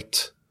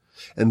might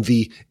and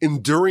the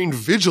enduring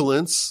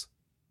vigilance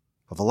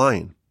of a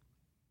lion.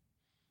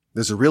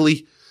 There's a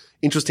really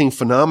interesting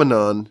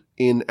phenomenon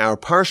in our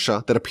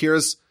parsha that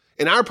appears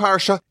in our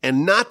parsha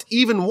and not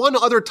even one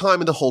other time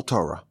in the whole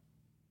Torah.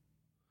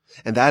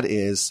 And that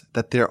is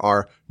that there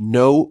are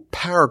no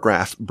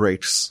paragraph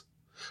breaks,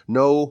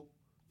 no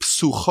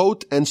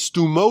psuchot and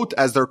stumot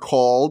as they're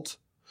called,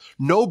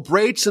 no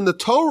breaks in the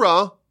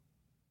Torah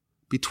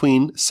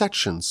between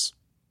sections.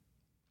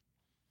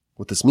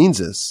 What this means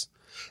is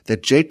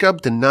that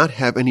Jacob did not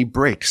have any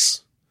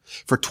breaks.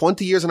 For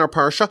 20 years in our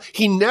parsha,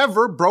 he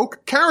never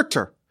broke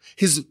character.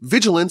 His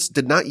vigilance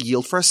did not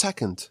yield for a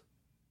second.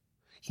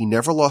 He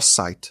never lost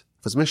sight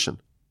of his mission.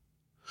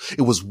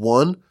 It was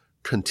one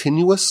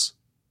continuous,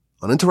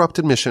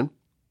 uninterrupted mission,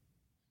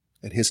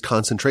 and his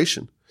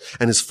concentration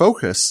and his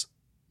focus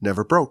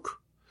never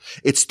broke.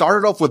 It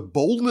started off with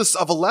boldness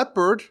of a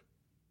leopard,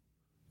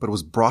 but it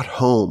was brought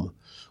home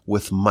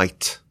with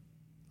might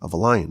of a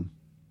lion.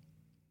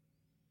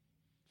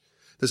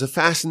 There's a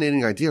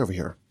fascinating idea over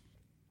here.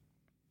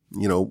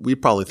 You know, we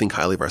probably think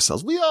highly of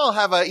ourselves. We all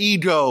have an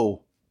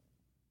ego.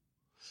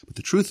 But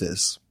the truth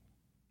is,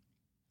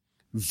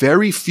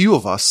 very few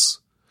of us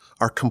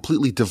are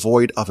completely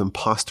devoid of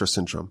imposter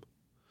syndrome.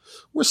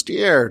 We're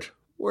scared.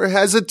 We're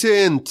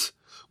hesitant.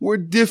 We're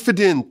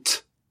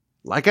diffident,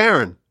 like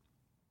Aaron.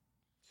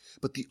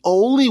 But the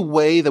only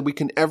way that we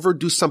can ever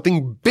do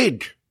something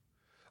big,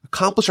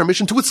 accomplish our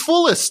mission to its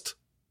fullest,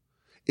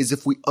 is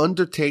if we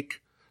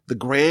undertake the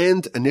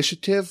grand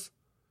initiative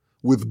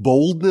with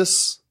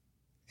boldness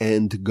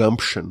and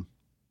gumption.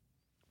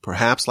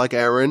 Perhaps, like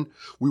Aaron,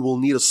 we will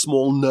need a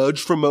small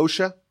nudge from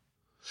Moshe.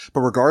 But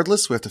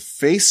regardless, we have to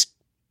face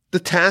the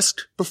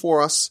task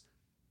before us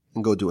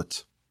and go do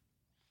it.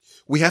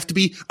 We have to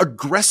be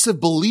aggressive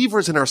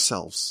believers in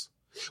ourselves.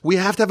 We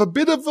have to have a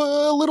bit of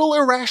a little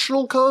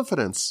irrational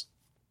confidence.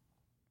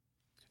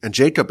 And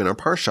Jacob in our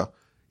parsha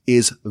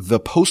is the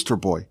poster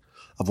boy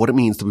of what it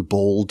means to be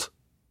bold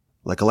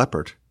like a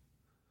leopard.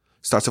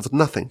 Starts off with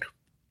nothing.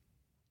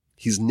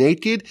 He's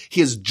naked.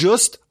 He has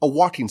just a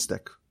walking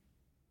stick.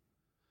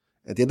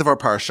 At the end of our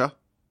parsha,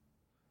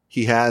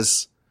 he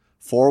has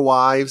 4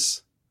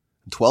 wives,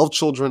 12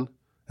 children,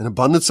 an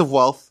abundance of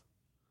wealth,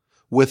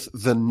 with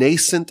the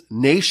nascent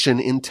nation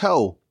in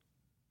tow.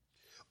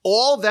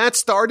 All that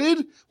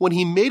started when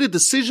he made a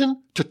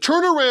decision to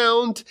turn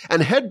around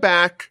and head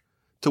back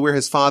to where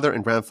his father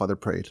and grandfather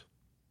prayed.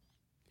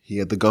 He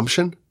had the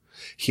gumption,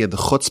 he had the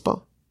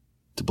chutzpah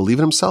to believe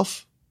in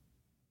himself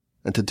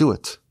and to do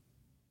it.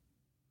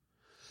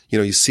 You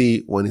know, you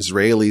see when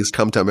Israelis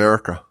come to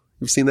America,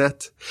 you've seen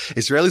that?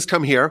 Israelis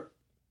come here,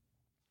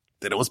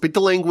 they don't speak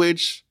the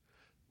language,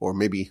 or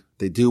maybe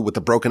they do with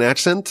a broken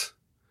accent,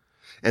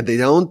 and they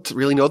don't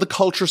really know the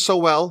culture so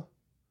well,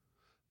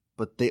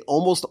 but they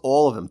almost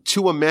all of them,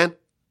 to a man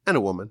and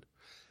a woman,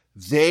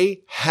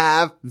 they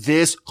have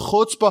this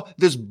chutzpah,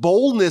 this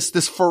boldness,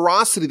 this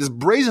ferocity, this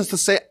brazenness to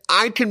say,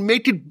 I can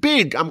make it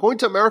big. I'm going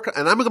to America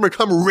and I'm going to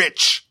become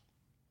rich.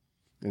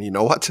 And you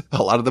know what?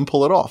 A lot of them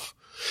pull it off.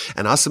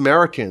 And us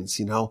Americans,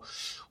 you know,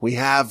 we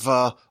have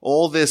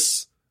all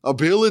this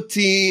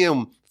ability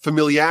and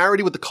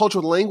familiarity with the culture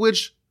of the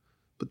language,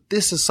 but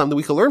this is something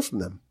we can learn from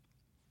them.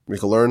 We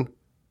can learn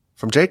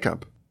from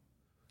Jacob.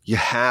 You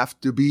have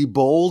to be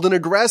bold and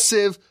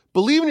aggressive.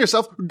 Believe in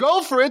yourself.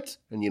 Go for it.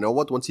 And you know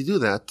what? Once you do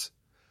that,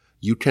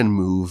 you can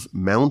move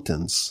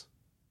mountains.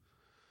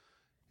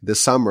 This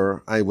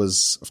summer, I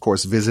was, of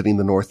course, visiting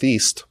the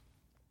Northeast.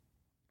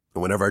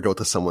 And whenever I go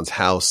to someone's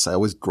house, I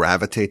always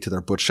gravitate to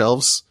their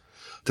bookshelves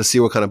to see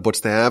what kind of books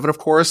they have. And of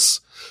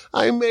course,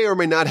 I may or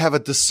may not have a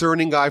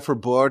discerning eye for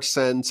books.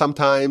 And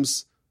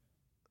sometimes,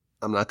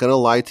 I'm not going to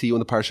lie to you in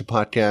the Parsha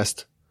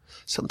podcast,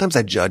 sometimes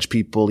I judge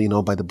people, you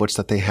know, by the books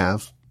that they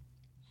have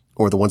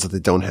or the ones that they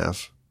don't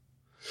have.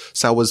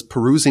 So I was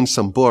perusing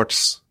some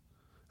books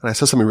and I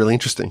saw something really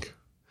interesting.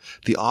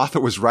 The author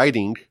was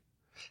writing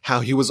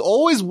how he was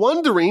always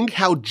wondering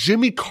how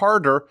Jimmy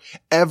Carter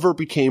ever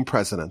became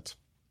president.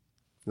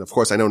 And of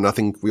course, I know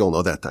nothing. We all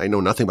know that. I know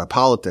nothing about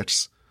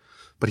politics.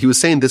 But he was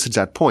saying this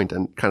exact point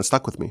and kind of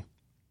stuck with me.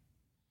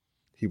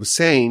 He was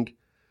saying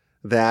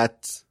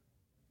that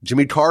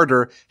Jimmy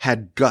Carter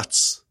had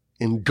guts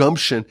and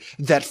gumption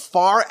that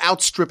far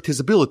outstripped his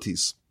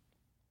abilities.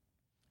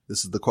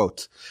 This is the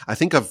quote. I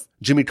think of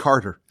Jimmy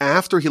Carter.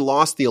 After he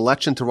lost the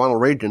election to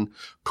Ronald Reagan,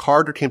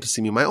 Carter came to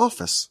see me in my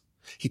office.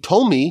 He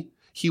told me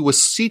he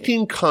was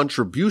seeking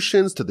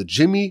contributions to the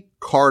Jimmy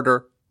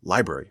Carter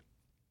Library.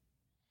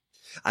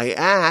 I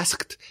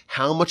asked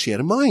how much he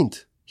had in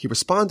mind. He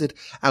responded,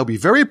 I would be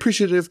very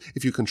appreciative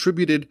if you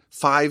contributed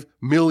 $5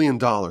 million.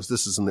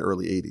 This is in the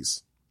early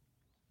 80s.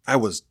 I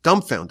was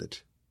dumbfounded.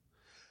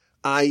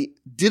 I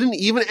didn't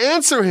even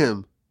answer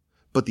him,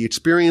 but the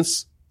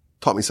experience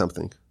taught me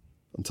something.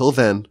 Until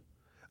then,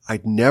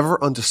 I'd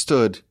never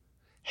understood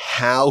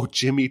how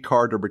Jimmy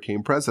Carter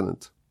became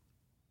president.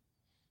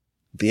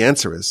 The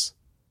answer is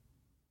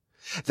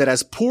that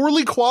as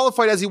poorly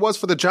qualified as he was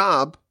for the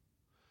job,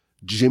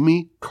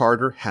 Jimmy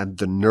Carter had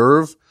the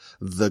nerve,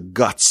 the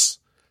guts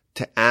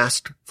to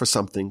ask for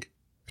something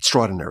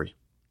extraordinary.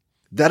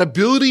 That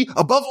ability,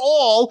 above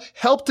all,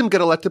 helped him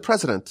get elected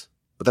president.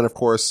 But then, of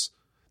course,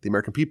 the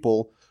American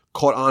people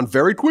caught on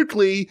very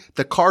quickly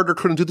that Carter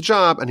couldn't do the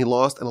job, and he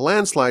lost in a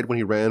landslide when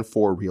he ran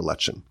for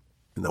re-election.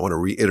 And I want to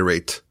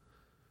reiterate,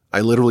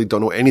 I literally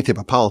don't know anything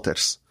about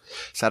politics.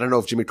 So I don't know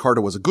if Jimmy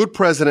Carter was a good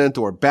president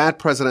or a bad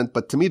president,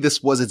 but to me,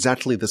 this was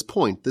exactly this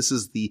point. This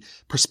is the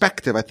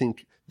perspective, I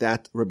think,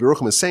 that Rabbi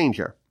Yerucham is saying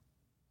here.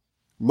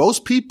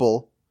 Most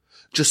people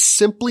just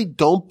simply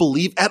don't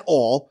believe at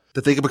all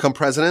that they can become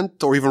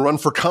president or even run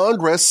for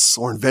Congress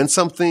or invent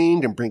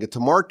something and bring it to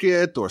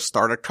market or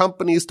start a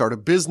company, start a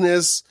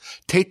business,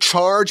 take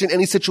charge in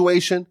any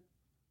situation.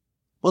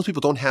 Most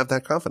people don't have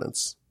that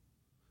confidence.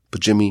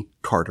 But Jimmy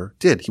Carter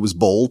did. He was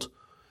bold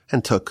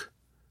and took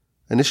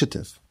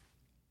initiative.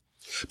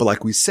 But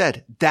like we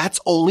said, that's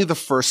only the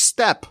first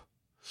step.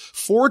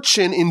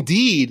 Fortune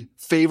indeed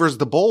favors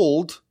the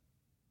bold,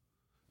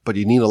 but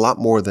you need a lot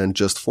more than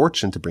just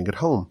fortune to bring it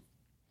home.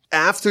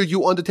 After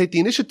you undertake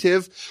the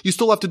initiative, you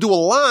still have to do a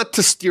lot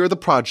to steer the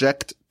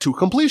project to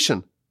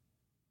completion.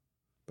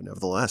 But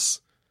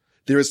nevertheless,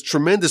 there is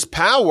tremendous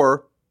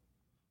power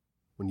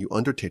when you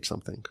undertake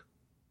something.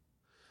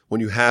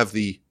 When you have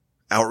the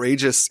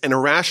outrageous and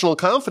irrational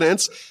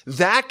confidence,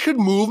 that could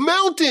move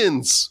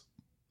mountains.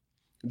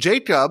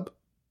 Jacob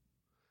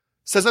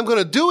says, I'm going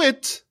to do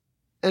it,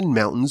 and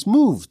mountains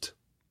moved.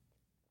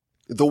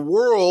 The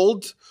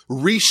world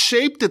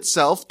reshaped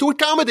itself to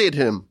accommodate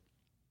him.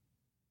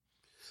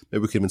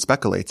 Maybe we could even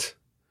speculate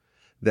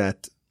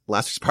that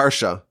last week's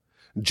parsha,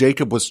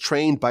 Jacob was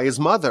trained by his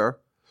mother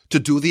to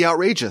do the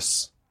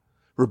outrageous.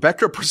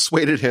 Rebekah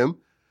persuaded him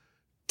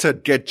to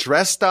get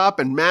dressed up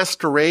and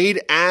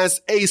masquerade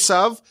as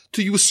Esav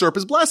to usurp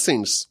his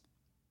blessings.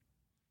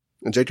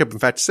 And Jacob, in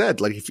fact,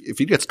 said, like, if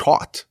he gets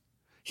caught,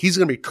 he's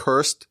going to be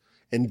cursed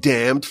and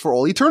damned for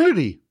all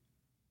eternity.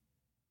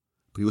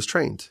 But he was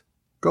trained.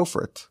 Go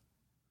for it.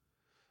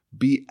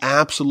 Be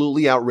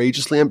absolutely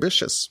outrageously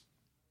ambitious.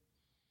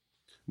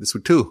 This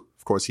week too,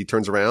 of course, he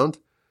turns around,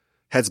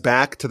 heads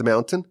back to the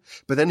mountain,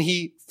 but then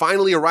he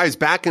finally arrives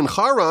back in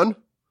Haran,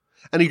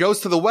 and he goes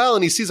to the well,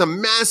 and he sees a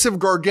massive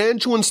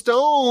gargantuan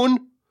stone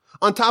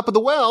on top of the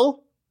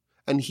well,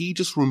 and he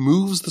just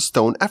removes the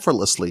stone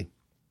effortlessly.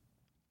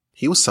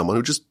 He was someone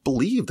who just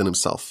believed in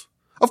himself.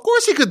 Of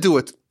course he could do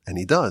it, and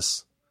he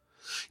does.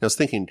 I was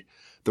thinking,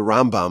 the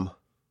Rambam,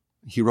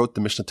 he wrote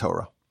the Mishnah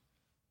Torah.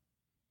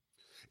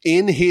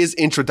 In his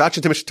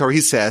introduction to Mishnah Torah, he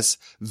says,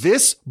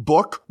 this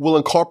book will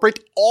incorporate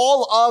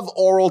all of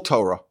oral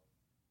Torah.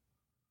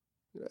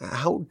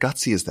 How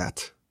gutsy is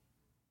that?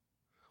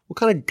 What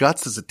kind of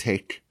guts does it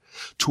take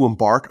to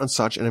embark on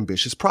such an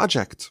ambitious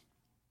project?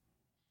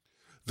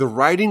 The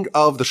writing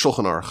of the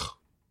Shulchan Aruch.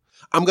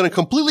 I'm going to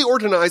completely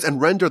organize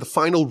and render the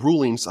final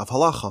rulings of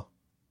halacha.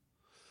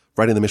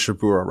 Writing the Mishnah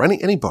Berurah,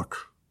 writing any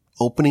book,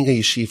 opening a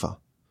yeshiva,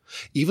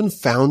 even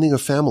founding a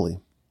family.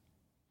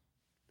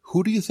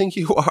 Who do you think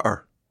you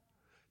are?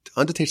 To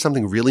undertake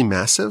something really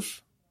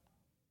massive?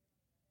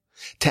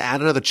 To add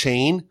another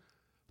chain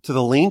to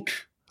the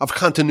link of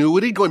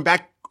continuity going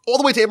back all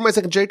the way to Abraham,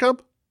 Isaac, and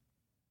Jacob?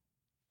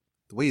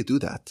 The way you do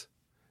that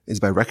is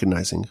by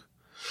recognizing,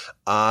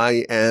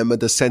 I am a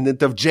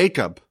descendant of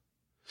Jacob.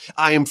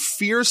 I am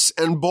fierce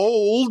and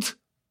bold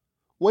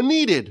when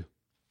needed.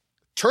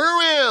 Turn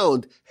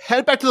around.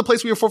 Head back to the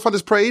place where your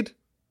forefathers prayed.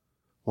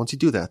 Once you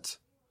do that,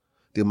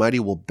 the Almighty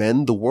will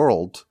bend the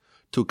world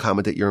to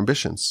accommodate your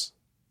ambitions.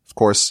 Of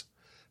course,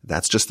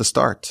 that's just the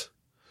start.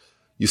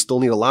 You still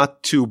need a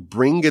lot to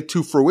bring it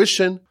to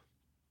fruition,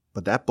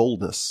 but that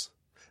boldness,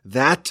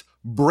 that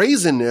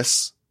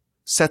brazenness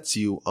sets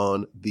you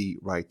on the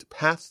right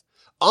path,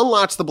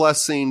 unlocks the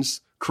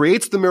blessings,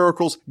 creates the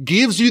miracles,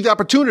 gives you the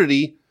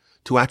opportunity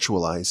to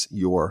actualize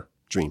your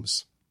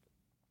dreams.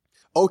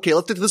 Okay,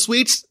 let's get to this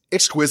week's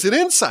exquisite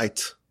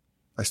insight.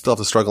 I still have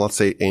to struggle not to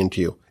say and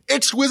to you.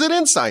 Exquisite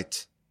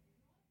insight.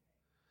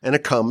 And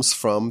it comes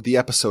from the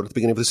episode at the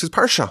beginning of this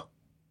parsha.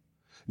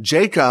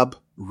 Jacob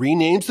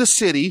renames the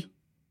city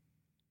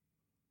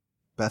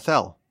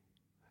Bethel.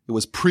 It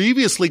was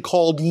previously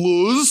called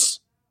Luz,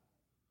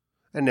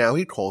 and now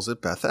he calls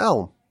it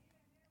Bethel.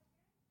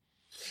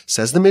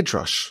 Says the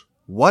Midrash,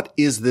 what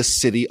is this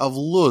city of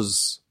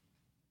Luz?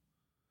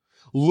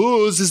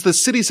 Luz is the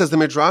city, says the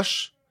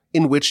Midrash,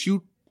 in which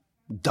you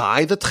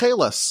dye the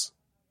tchelas,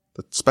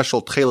 the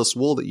special tchelas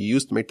wool that you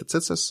use to make the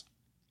tzitzis.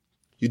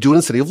 You do it in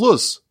the city of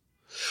Luz.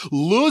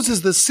 Luz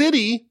is the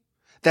city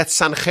that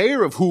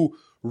Sancheiriv, who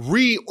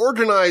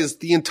reorganized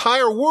the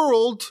entire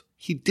world,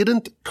 he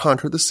didn't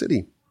conquer the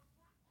city.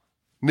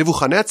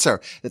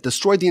 Nebuchadnezzar, that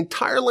destroyed the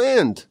entire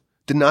land,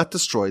 did not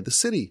destroy the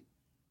city.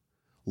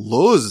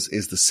 Luz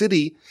is the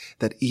city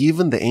that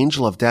even the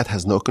angel of death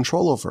has no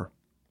control over.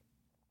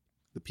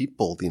 The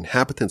people, the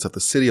inhabitants of the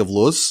city of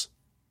Luz,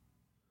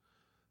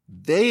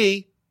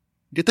 they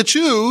get to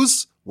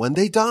choose when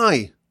they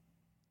die.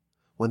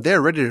 When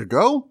they're ready to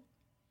go,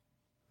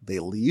 they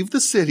leave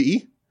the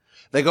city,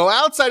 they go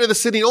outside of the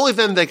city, and only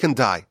then they can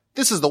die.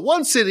 This is the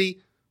one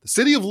city, the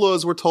city of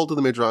Luz, we're told in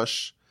the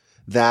Midrash,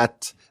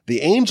 that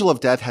the angel of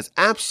death has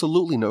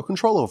absolutely no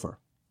control over.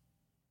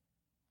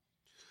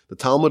 The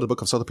Talmud, the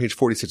book of Sotah, page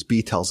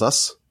 46b, tells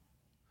us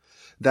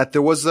that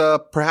there was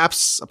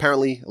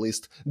apparently, at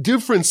least,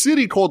 different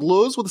city called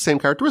Luz with the same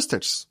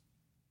characteristics.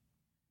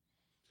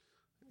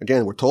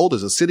 Again, we're told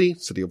there's a city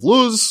of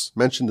Luz,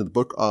 mentioned in the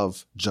book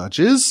of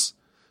Judges.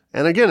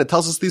 And again, it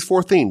tells us these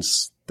four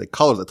things. They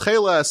colored the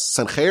tcheles.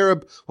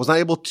 Sancheiriv was not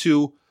able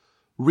to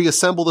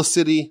reassemble the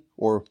city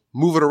or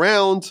move it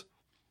around.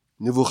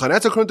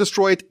 Nebuchadnezzar couldn't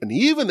destroy it. And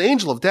even the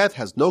angel of death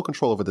has no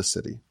control over the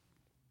city.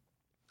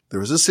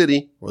 There is a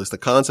city, or at least the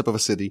concept of a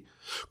city,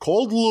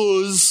 called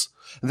Luz,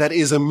 that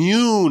is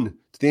immune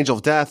to the angel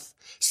of death.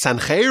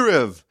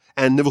 Sancheiriv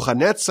and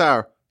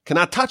Nebuchadnezzar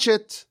cannot touch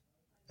it.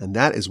 And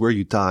that is where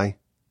you die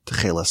to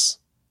tcheles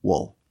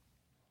wool.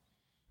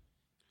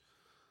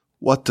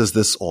 What does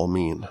this all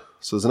mean?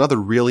 So there's another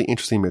really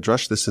interesting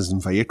midrash. This is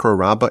in Vayikra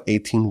Rabbah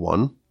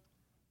 18:1.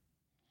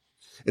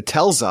 It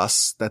tells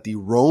us that the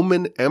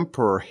Roman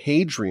Emperor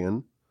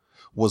Hadrian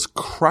was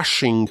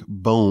crushing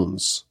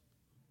bones,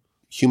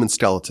 human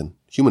skeleton,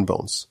 human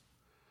bones.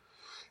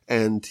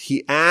 And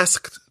he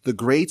asked the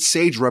great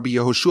sage Rabbi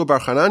Yehoshua bar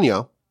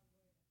Hanania,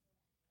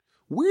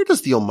 where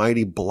does the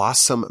Almighty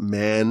blossom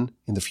man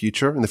in the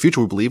future? In the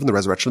future, we believe in the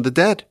resurrection of the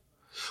dead.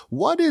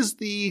 What is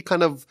the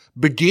kind of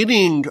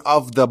beginning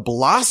of the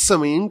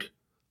blossoming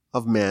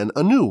of man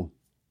anew?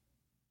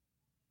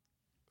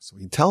 So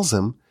he tells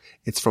him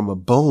it's from a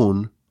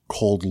bone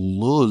called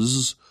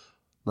Luz,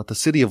 not the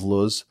city of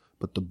Luz,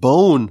 but the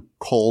bone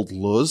called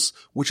Luz,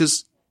 which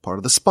is part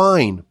of the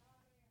spine.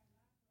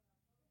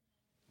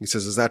 He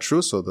says, is that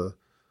true? So the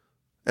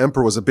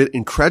emperor was a bit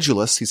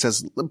incredulous. He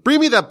says, bring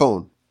me that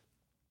bone.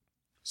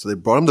 So they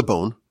brought him the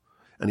bone,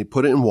 and he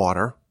put it in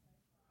water,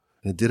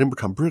 and it didn't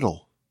become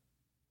brittle.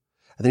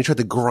 And then he tried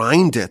to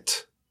grind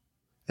it,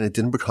 and it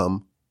didn't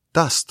become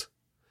dust.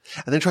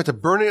 And then he tried to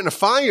burn it in a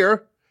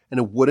fire, and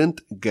it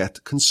wouldn't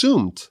get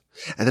consumed.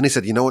 And then he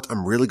said, you know what?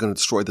 I'm really going to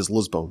destroy this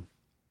Luz bone.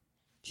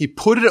 He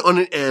put it on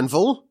an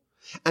anvil,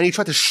 and he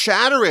tried to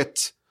shatter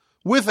it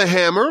with a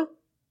hammer,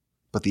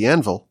 but the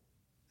anvil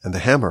and the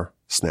hammer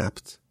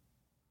snapped,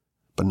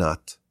 but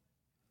not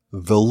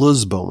the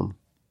Luz bone.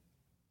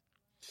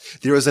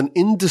 There is an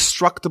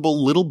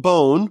indestructible little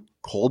bone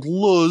called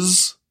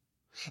Luz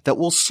that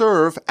will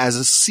serve as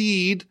a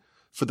seed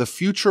for the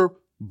future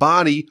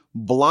body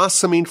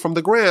blossoming from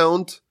the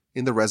ground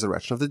in the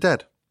resurrection of the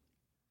dead.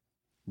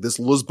 This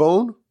Luz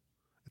bone,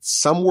 it's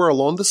somewhere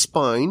along the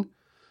spine,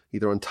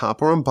 either on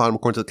top or on bottom.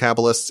 According to the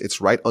Kabbalists,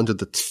 it's right under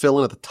the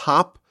tefillin at the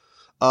top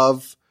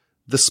of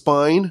the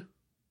spine.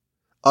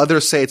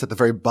 Others say it's at the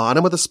very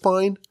bottom of the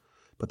spine,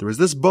 but there is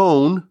this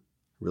bone,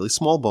 really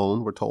small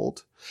bone, we're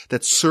told,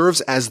 that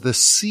serves as the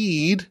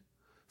seed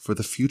for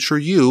the future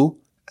you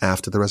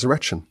after the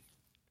resurrection.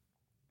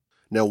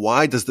 Now,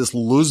 why does this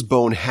Luz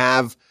bone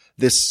have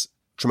this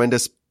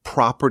tremendous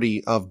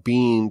property of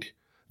being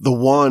the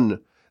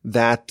one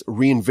that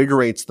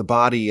reinvigorates the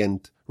body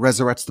and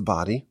resurrects the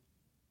body?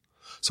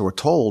 So we're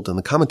told in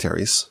the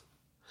commentaries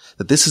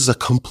that this is a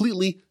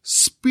completely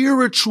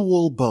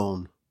spiritual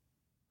bone.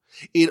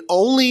 It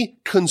only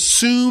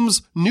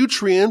consumes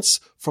nutrients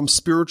from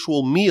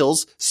spiritual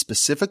meals,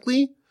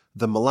 specifically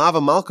the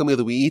Malava Malka meal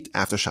that we eat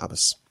after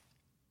Shabbos.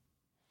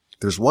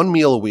 There's one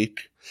meal a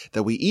week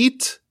that we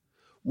eat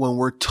when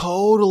we're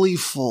totally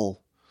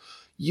full.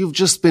 You've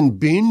just been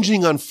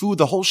binging on food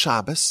the whole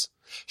Shabbos.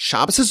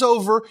 Shabbos is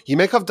over, you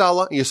make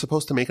Havdalah, and you're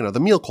supposed to make another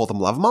meal called the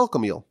Malava Malka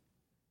meal.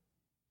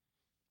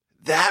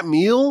 That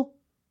meal,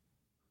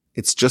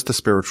 it's just a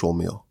spiritual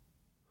meal,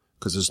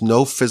 because there's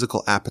no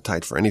physical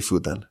appetite for any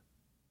food then.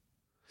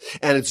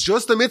 And it's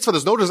just a mitzvah,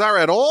 there's no desire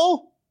at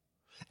all,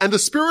 and the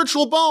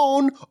spiritual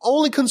bone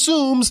only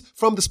consumes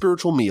from the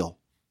spiritual meal.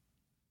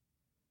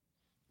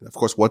 And of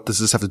course, what does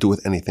this have to do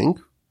with anything?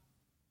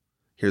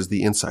 Here's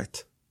the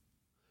insight.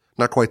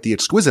 Not quite the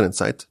exquisite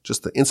insight,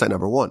 just the insight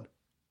number one.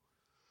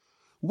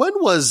 When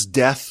was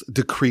death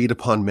decreed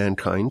upon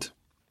mankind?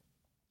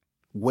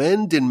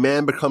 When did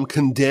man become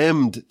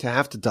condemned to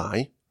have to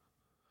die?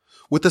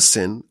 with the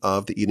sin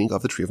of the eating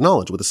of the tree of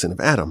knowledge, with the sin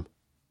of Adam.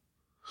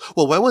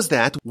 Well, when was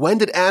that? When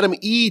did Adam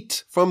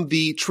eat from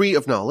the tree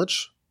of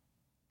knowledge?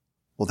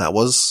 Well, that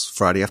was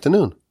Friday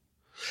afternoon.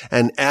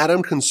 And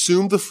Adam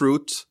consumed the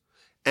fruit,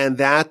 and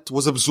that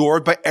was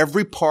absorbed by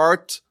every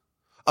part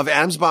of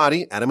Adam's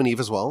body, Adam and Eve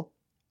as well.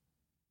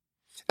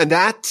 And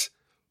that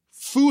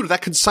food,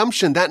 that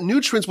consumption, that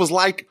nutrients was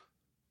like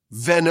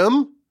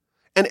venom,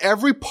 and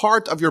every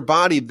part of your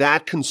body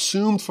that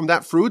consumed from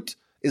that fruit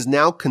is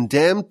now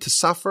condemned to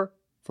suffer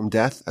from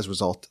death as a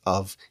result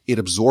of it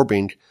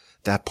absorbing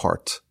that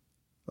part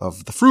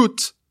of the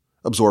fruit,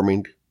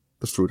 absorbing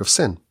the fruit of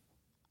sin.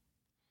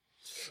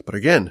 But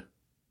again,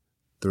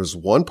 there's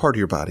one part of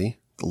your body,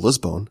 the luz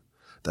bone,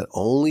 that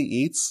only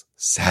eats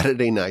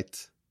Saturday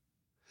night.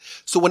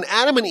 So when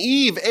Adam and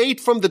Eve ate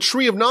from the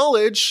tree of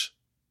knowledge,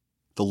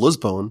 the luz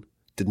bone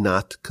did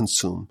not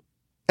consume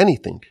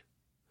anything.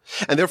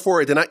 And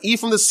therefore it did not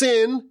eat from the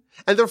sin,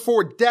 and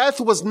therefore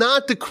death was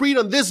not decreed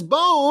on this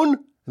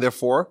bone.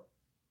 Therefore,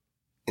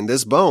 in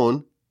this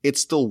bone, it's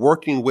still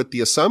working with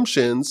the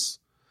assumptions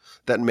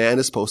that man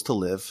is supposed to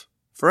live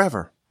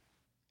forever.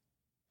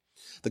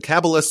 The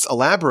Kabbalists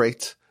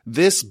elaborate,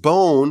 this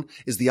bone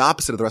is the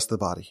opposite of the rest of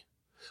the body.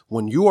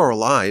 When you are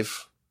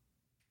alive,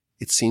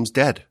 it seems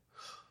dead.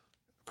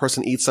 A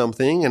person eats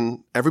something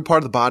and every part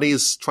of the body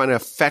is trying to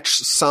fetch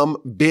some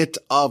bit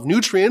of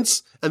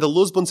nutrients, and the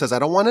luz bone says, I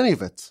don't want any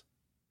of it.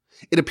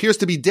 It appears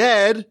to be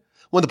dead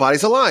when the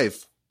body's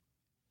alive.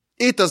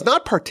 It does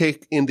not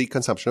partake in the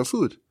consumption of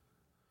food.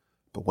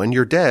 But when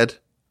you're dead,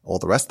 all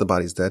the rest of the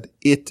body is dead,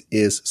 it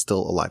is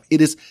still alive.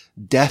 It is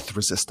death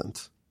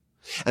resistant.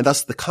 And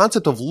thus the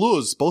concept of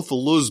luz, both the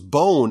luz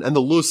bone and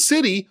the luz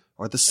city,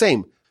 are the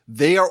same.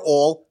 They are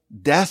all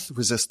death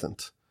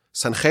resistant.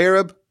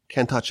 Sancherib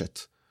can't touch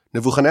it.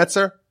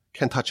 Nebuchadnezzar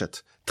can't touch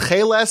it.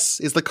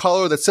 Tcheles is the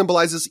color that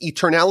symbolizes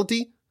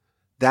eternality.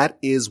 That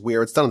is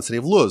where it's done in the city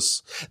of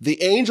Luz.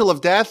 The angel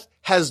of death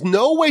has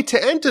no way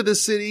to enter the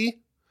city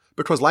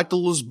because, like the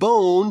Luz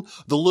bone,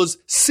 the Luz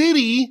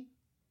city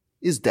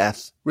is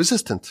death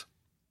resistant.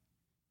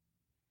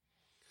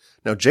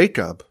 Now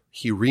Jacob,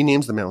 he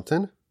renames the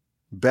mountain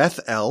Beth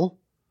El,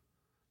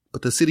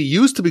 but the city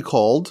used to be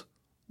called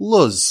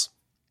Luz.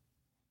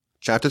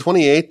 Chapter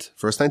 28,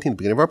 verse 19, the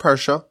beginning of our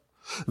parsha.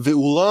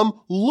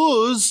 Ve'ulam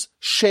Luz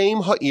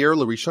Shem Ha'ir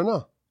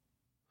L'Rishonah.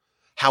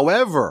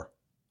 However,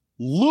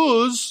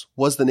 Luz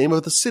was the name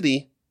of the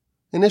city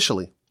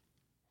initially.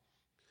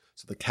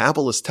 So the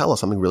Kabbalists tell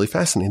us something really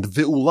fascinating.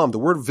 The Ve'ulam, the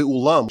word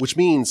Ve'ulam, which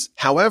means,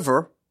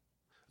 however,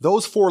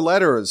 those four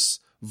letters,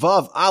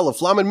 Vav,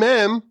 Aleph, Lam, and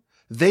Mem,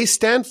 they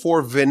stand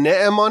for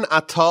V'ne'eman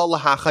Ata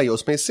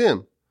L'Hachayos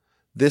Mesim.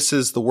 This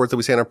is the word that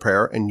we say in our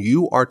prayer, and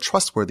you are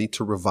trustworthy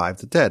to revive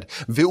the dead.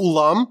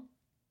 Ve'ulam,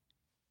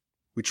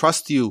 we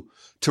trust you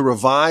to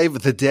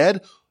revive the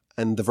dead.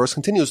 And the verse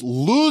continues,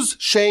 Luz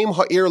Shem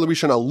Ha'ir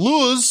L'Rishonah.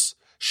 Luz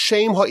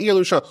Shem Ha'ir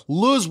L'Rishonah.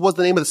 Luz was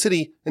the name of the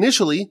city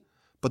initially,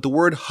 but the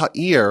word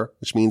Ha'ir,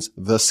 which means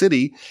the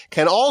city,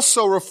 can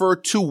also refer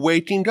to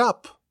waking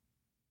up.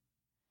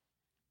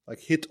 Like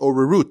hit or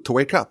rerut, to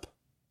wake up.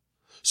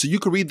 So you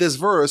could read this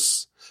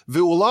verse,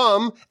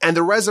 Ve'ulam, and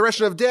the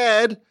resurrection of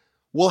dead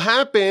will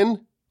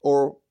happen,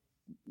 or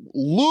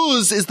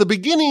Luz is the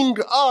beginning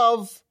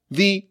of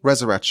the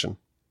resurrection.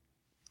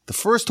 The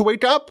first to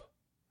wake up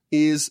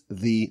is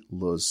the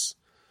Luz.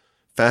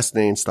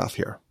 Fascinating stuff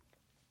here.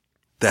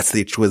 That's the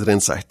exquisite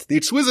insight. The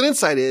exquisite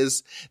insight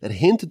is that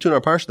hinted to in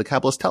our parsha, the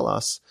Kabbalists tell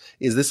us,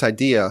 is this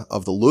idea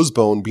of the Luz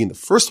bone being the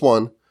first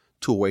one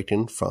to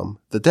awaken from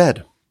the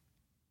dead.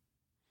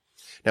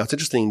 Now it's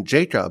interesting,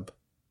 Jacob,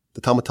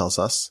 the Talmud tells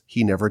us,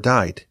 he never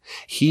died.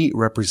 He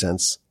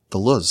represents the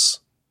Luz.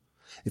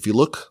 If you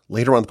look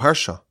later on the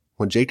parsha,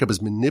 when Jacob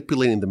is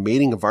manipulating the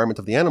mating environment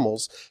of the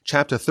animals,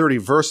 chapter 30,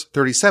 verse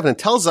 37, it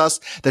tells us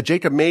that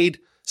Jacob made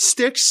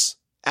sticks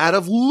out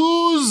of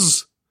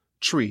luz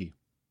tree.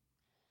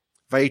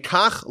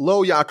 Vayikach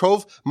lo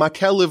Yaakov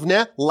makel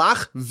livneh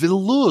lach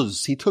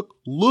viluz. He took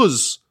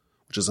luz,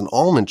 which is an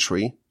almond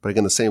tree, but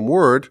again the same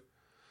word.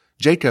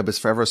 Jacob is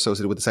forever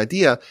associated with this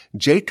idea.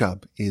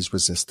 Jacob is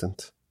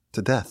resistant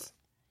to death.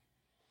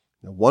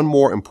 Now, one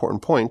more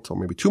important point, or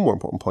maybe two more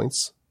important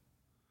points.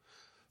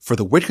 For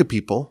the wicked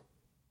people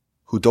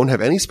who don't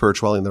have any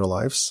spirituality in their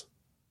lives,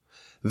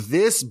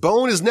 this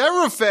bone is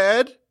never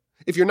fed.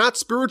 If you're not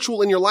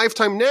spiritual in your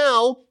lifetime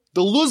now,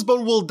 the luz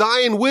bone will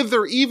die and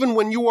wither even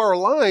when you are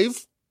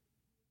alive.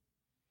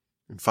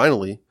 And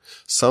finally,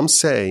 some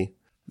say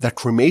that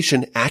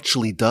cremation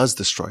actually does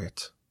destroy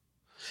it.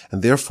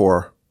 And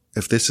therefore,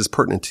 if this is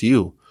pertinent to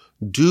you,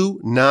 do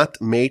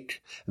not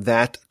make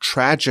that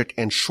tragic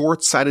and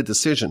short-sighted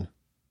decision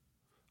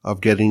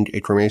of getting a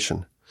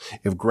cremation.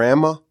 If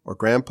grandma or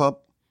grandpa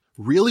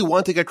really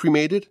want to get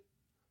cremated,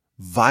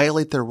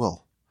 violate their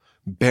will.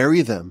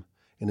 Bury them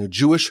in a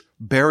Jewish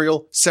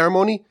burial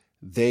ceremony.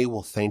 They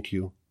will thank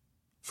you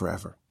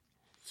forever.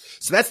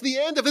 So that's the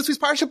end of this week's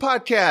Parsha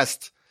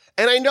podcast.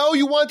 And I know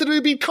you wanted me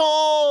to be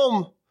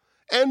calm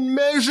and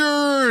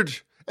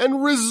measured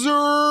and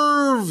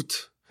reserved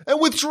and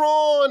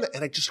withdrawn.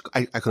 And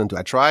I couldn't do it.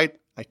 I tried.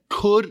 I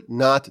could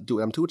not do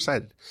it. I'm too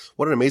excited.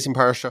 What an amazing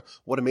parasha.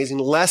 What an amazing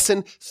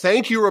lesson.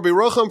 Thank you, Rabbi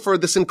Rocham, for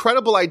this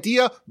incredible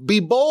idea. Be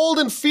bold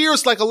and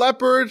fierce like a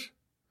leopard.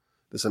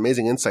 This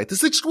amazing insight,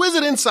 this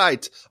exquisite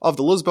insight of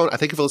the Lizbon. I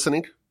thank you for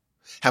listening.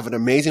 Have an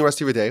amazing rest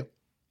of your day.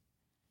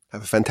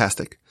 Have a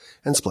fantastic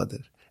and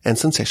splendid and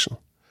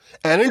sensational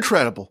and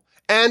incredible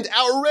and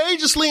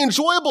outrageously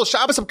enjoyable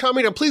Shabbos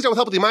upcoming. And please, with the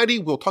help of the Almighty,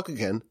 we'll talk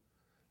again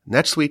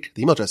next week.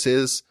 The email address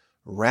is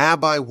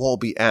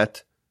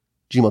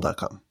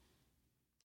rabbiwolbe@gmail.com.